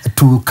nafaa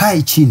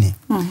tukae chini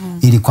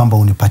ili kwamba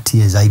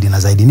unipatie zaidi na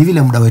zaidi. Ni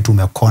vile muda wetu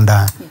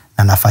umekonda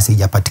na nafasi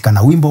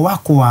haijapatikana. Wimbo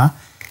wako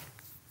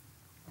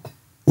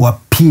wa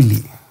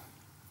pili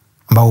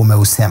ambao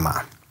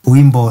umeusema,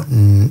 wimbo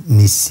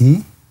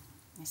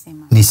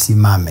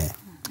Nisimame.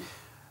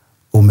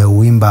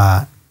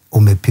 Umeuimba,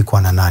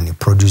 umepikwa na nani?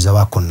 Producer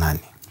wako nani?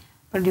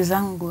 Producer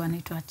wangu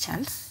anaitwa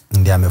Charles.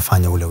 Ndiye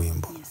amefanya ule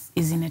wimbo. Yes.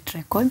 Izinet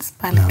Records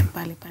pale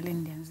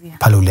nilianzia.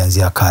 Pale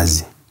ulianzia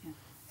kazi.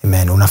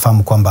 Amen.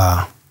 Unafahamu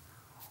kwamba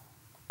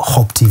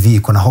Hope TV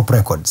kuna Hope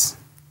Records?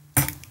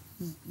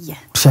 Yeah.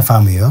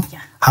 Tushafahamu hiyo?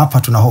 Yeah.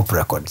 Hapa tuna Hope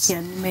Records.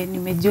 Yeah,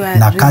 nimejua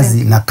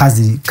na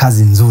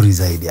kazi nzuri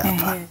zaidi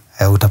hapa.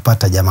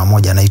 Utapata jamaa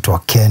moja anaitwa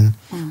Ken,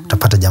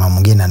 utapata jamaa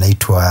mwingine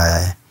anaitwa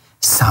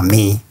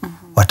Sami.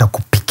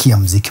 Watakupikia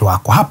mziki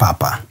wako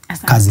hapa.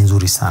 Kazi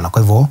nzuri sana.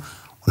 Kwa hivyo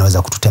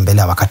unaweza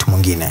kututembelea wakati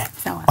mwingine.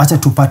 Wacha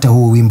tupate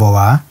huu wimbo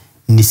wa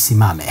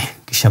Nisimame,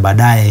 kisha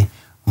baadaye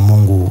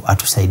Mungu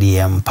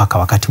atusaidie mpaka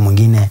wakati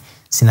mwingine.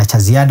 Sina cha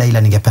ziada,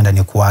 ila ningependa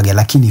nikuage,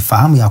 lakini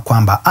fahamu ya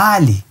kwamba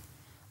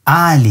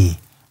ali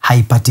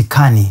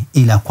haipatikani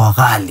ila kwa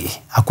ghali.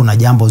 Hakuna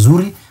jambo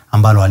zuri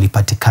ambalo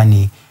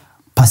halipatikani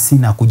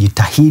pasina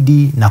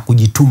kujitahidi na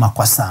kujituma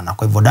kwa sana.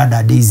 Kwa hivyo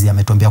dada Daisy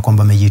ametuambia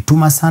kwamba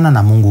amejituma sana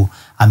na Mungu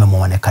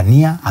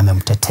amemuonekania,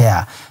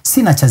 amemtetea.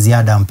 Sina cha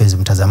ziada, mpenzi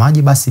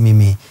mtazamaji, basi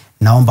mimi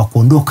naomba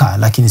kuondoka,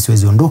 lakini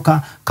siwezi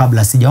ondoka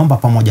kabla sijaomba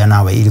pamoja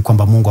nawe, ili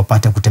kwamba Mungu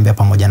apate kutembea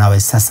pamoja nawe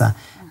sasa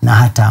na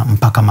hata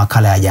mpaka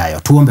makala yajayo.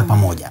 Tuombe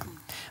pamoja.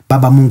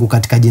 Baba Mungu,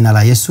 katika jina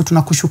la Yesu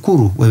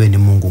tunakushukuru, wewe ni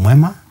Mungu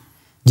mwema.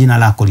 Jina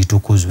lako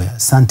litukuzwe.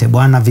 Asante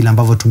Bwana, vile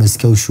ambavyo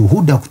tumesikia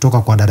ushuhuda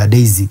kutoka kwa dada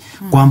Daisy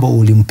kwamba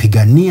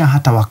ulimpigania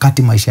hata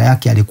wakati maisha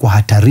yake yalikuwa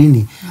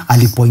hatarini,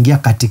 alipoingia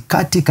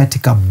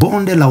katika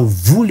bonde la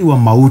uvuli wa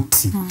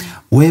mauti.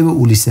 Wewe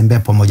ulisembea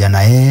pamoja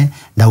na yeye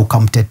na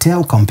ukamtetea,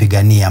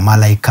 ukampigania.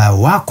 Malaika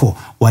wako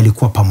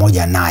walikuwa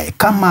pamoja naye.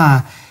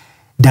 Kama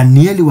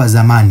Danieli wa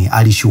zamani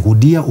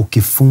alishuhudia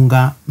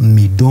ukifunga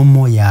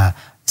midomo ya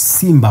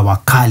simba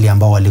wakali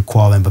ambao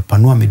walikuwa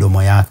wamepanua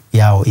midomo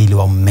yao ili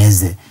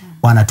wammeze.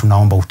 Bwana,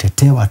 tunaomba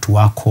utetee watu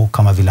wako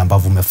kama vile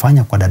ambavyo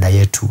umefanya kwa dada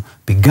yetu.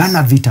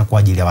 Pigana vita kwa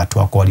ajili ya watu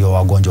wako walio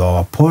wagonjwa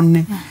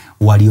wapone,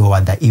 walio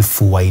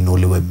wadhaifu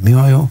wainuliwe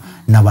mioyo,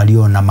 na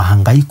walio na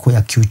mahangaiko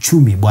ya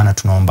kiuchumi. Bwana,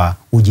 tunaomba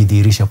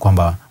ujidhihirishe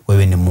kwamba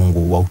wewe ni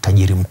Mungu wa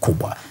utajiri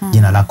mkubwa.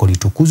 Jina lako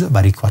litukuzwe,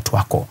 bariki watu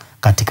wako.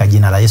 Katika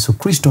jina la Yesu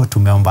Kristo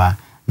tumeomba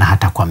na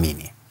hata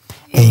kuamini.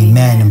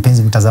 Amen.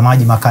 Mpenzi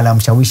mtazamaji, makala ya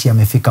Mshawishi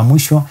yamefika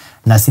mwisho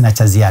na sina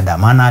cha ziada,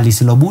 maana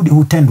lisilobudi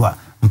hutendwa.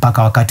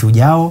 Mpaka wakati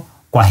ujao,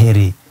 kwa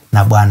heri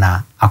na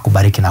Bwana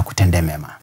akubariki na kutende mema.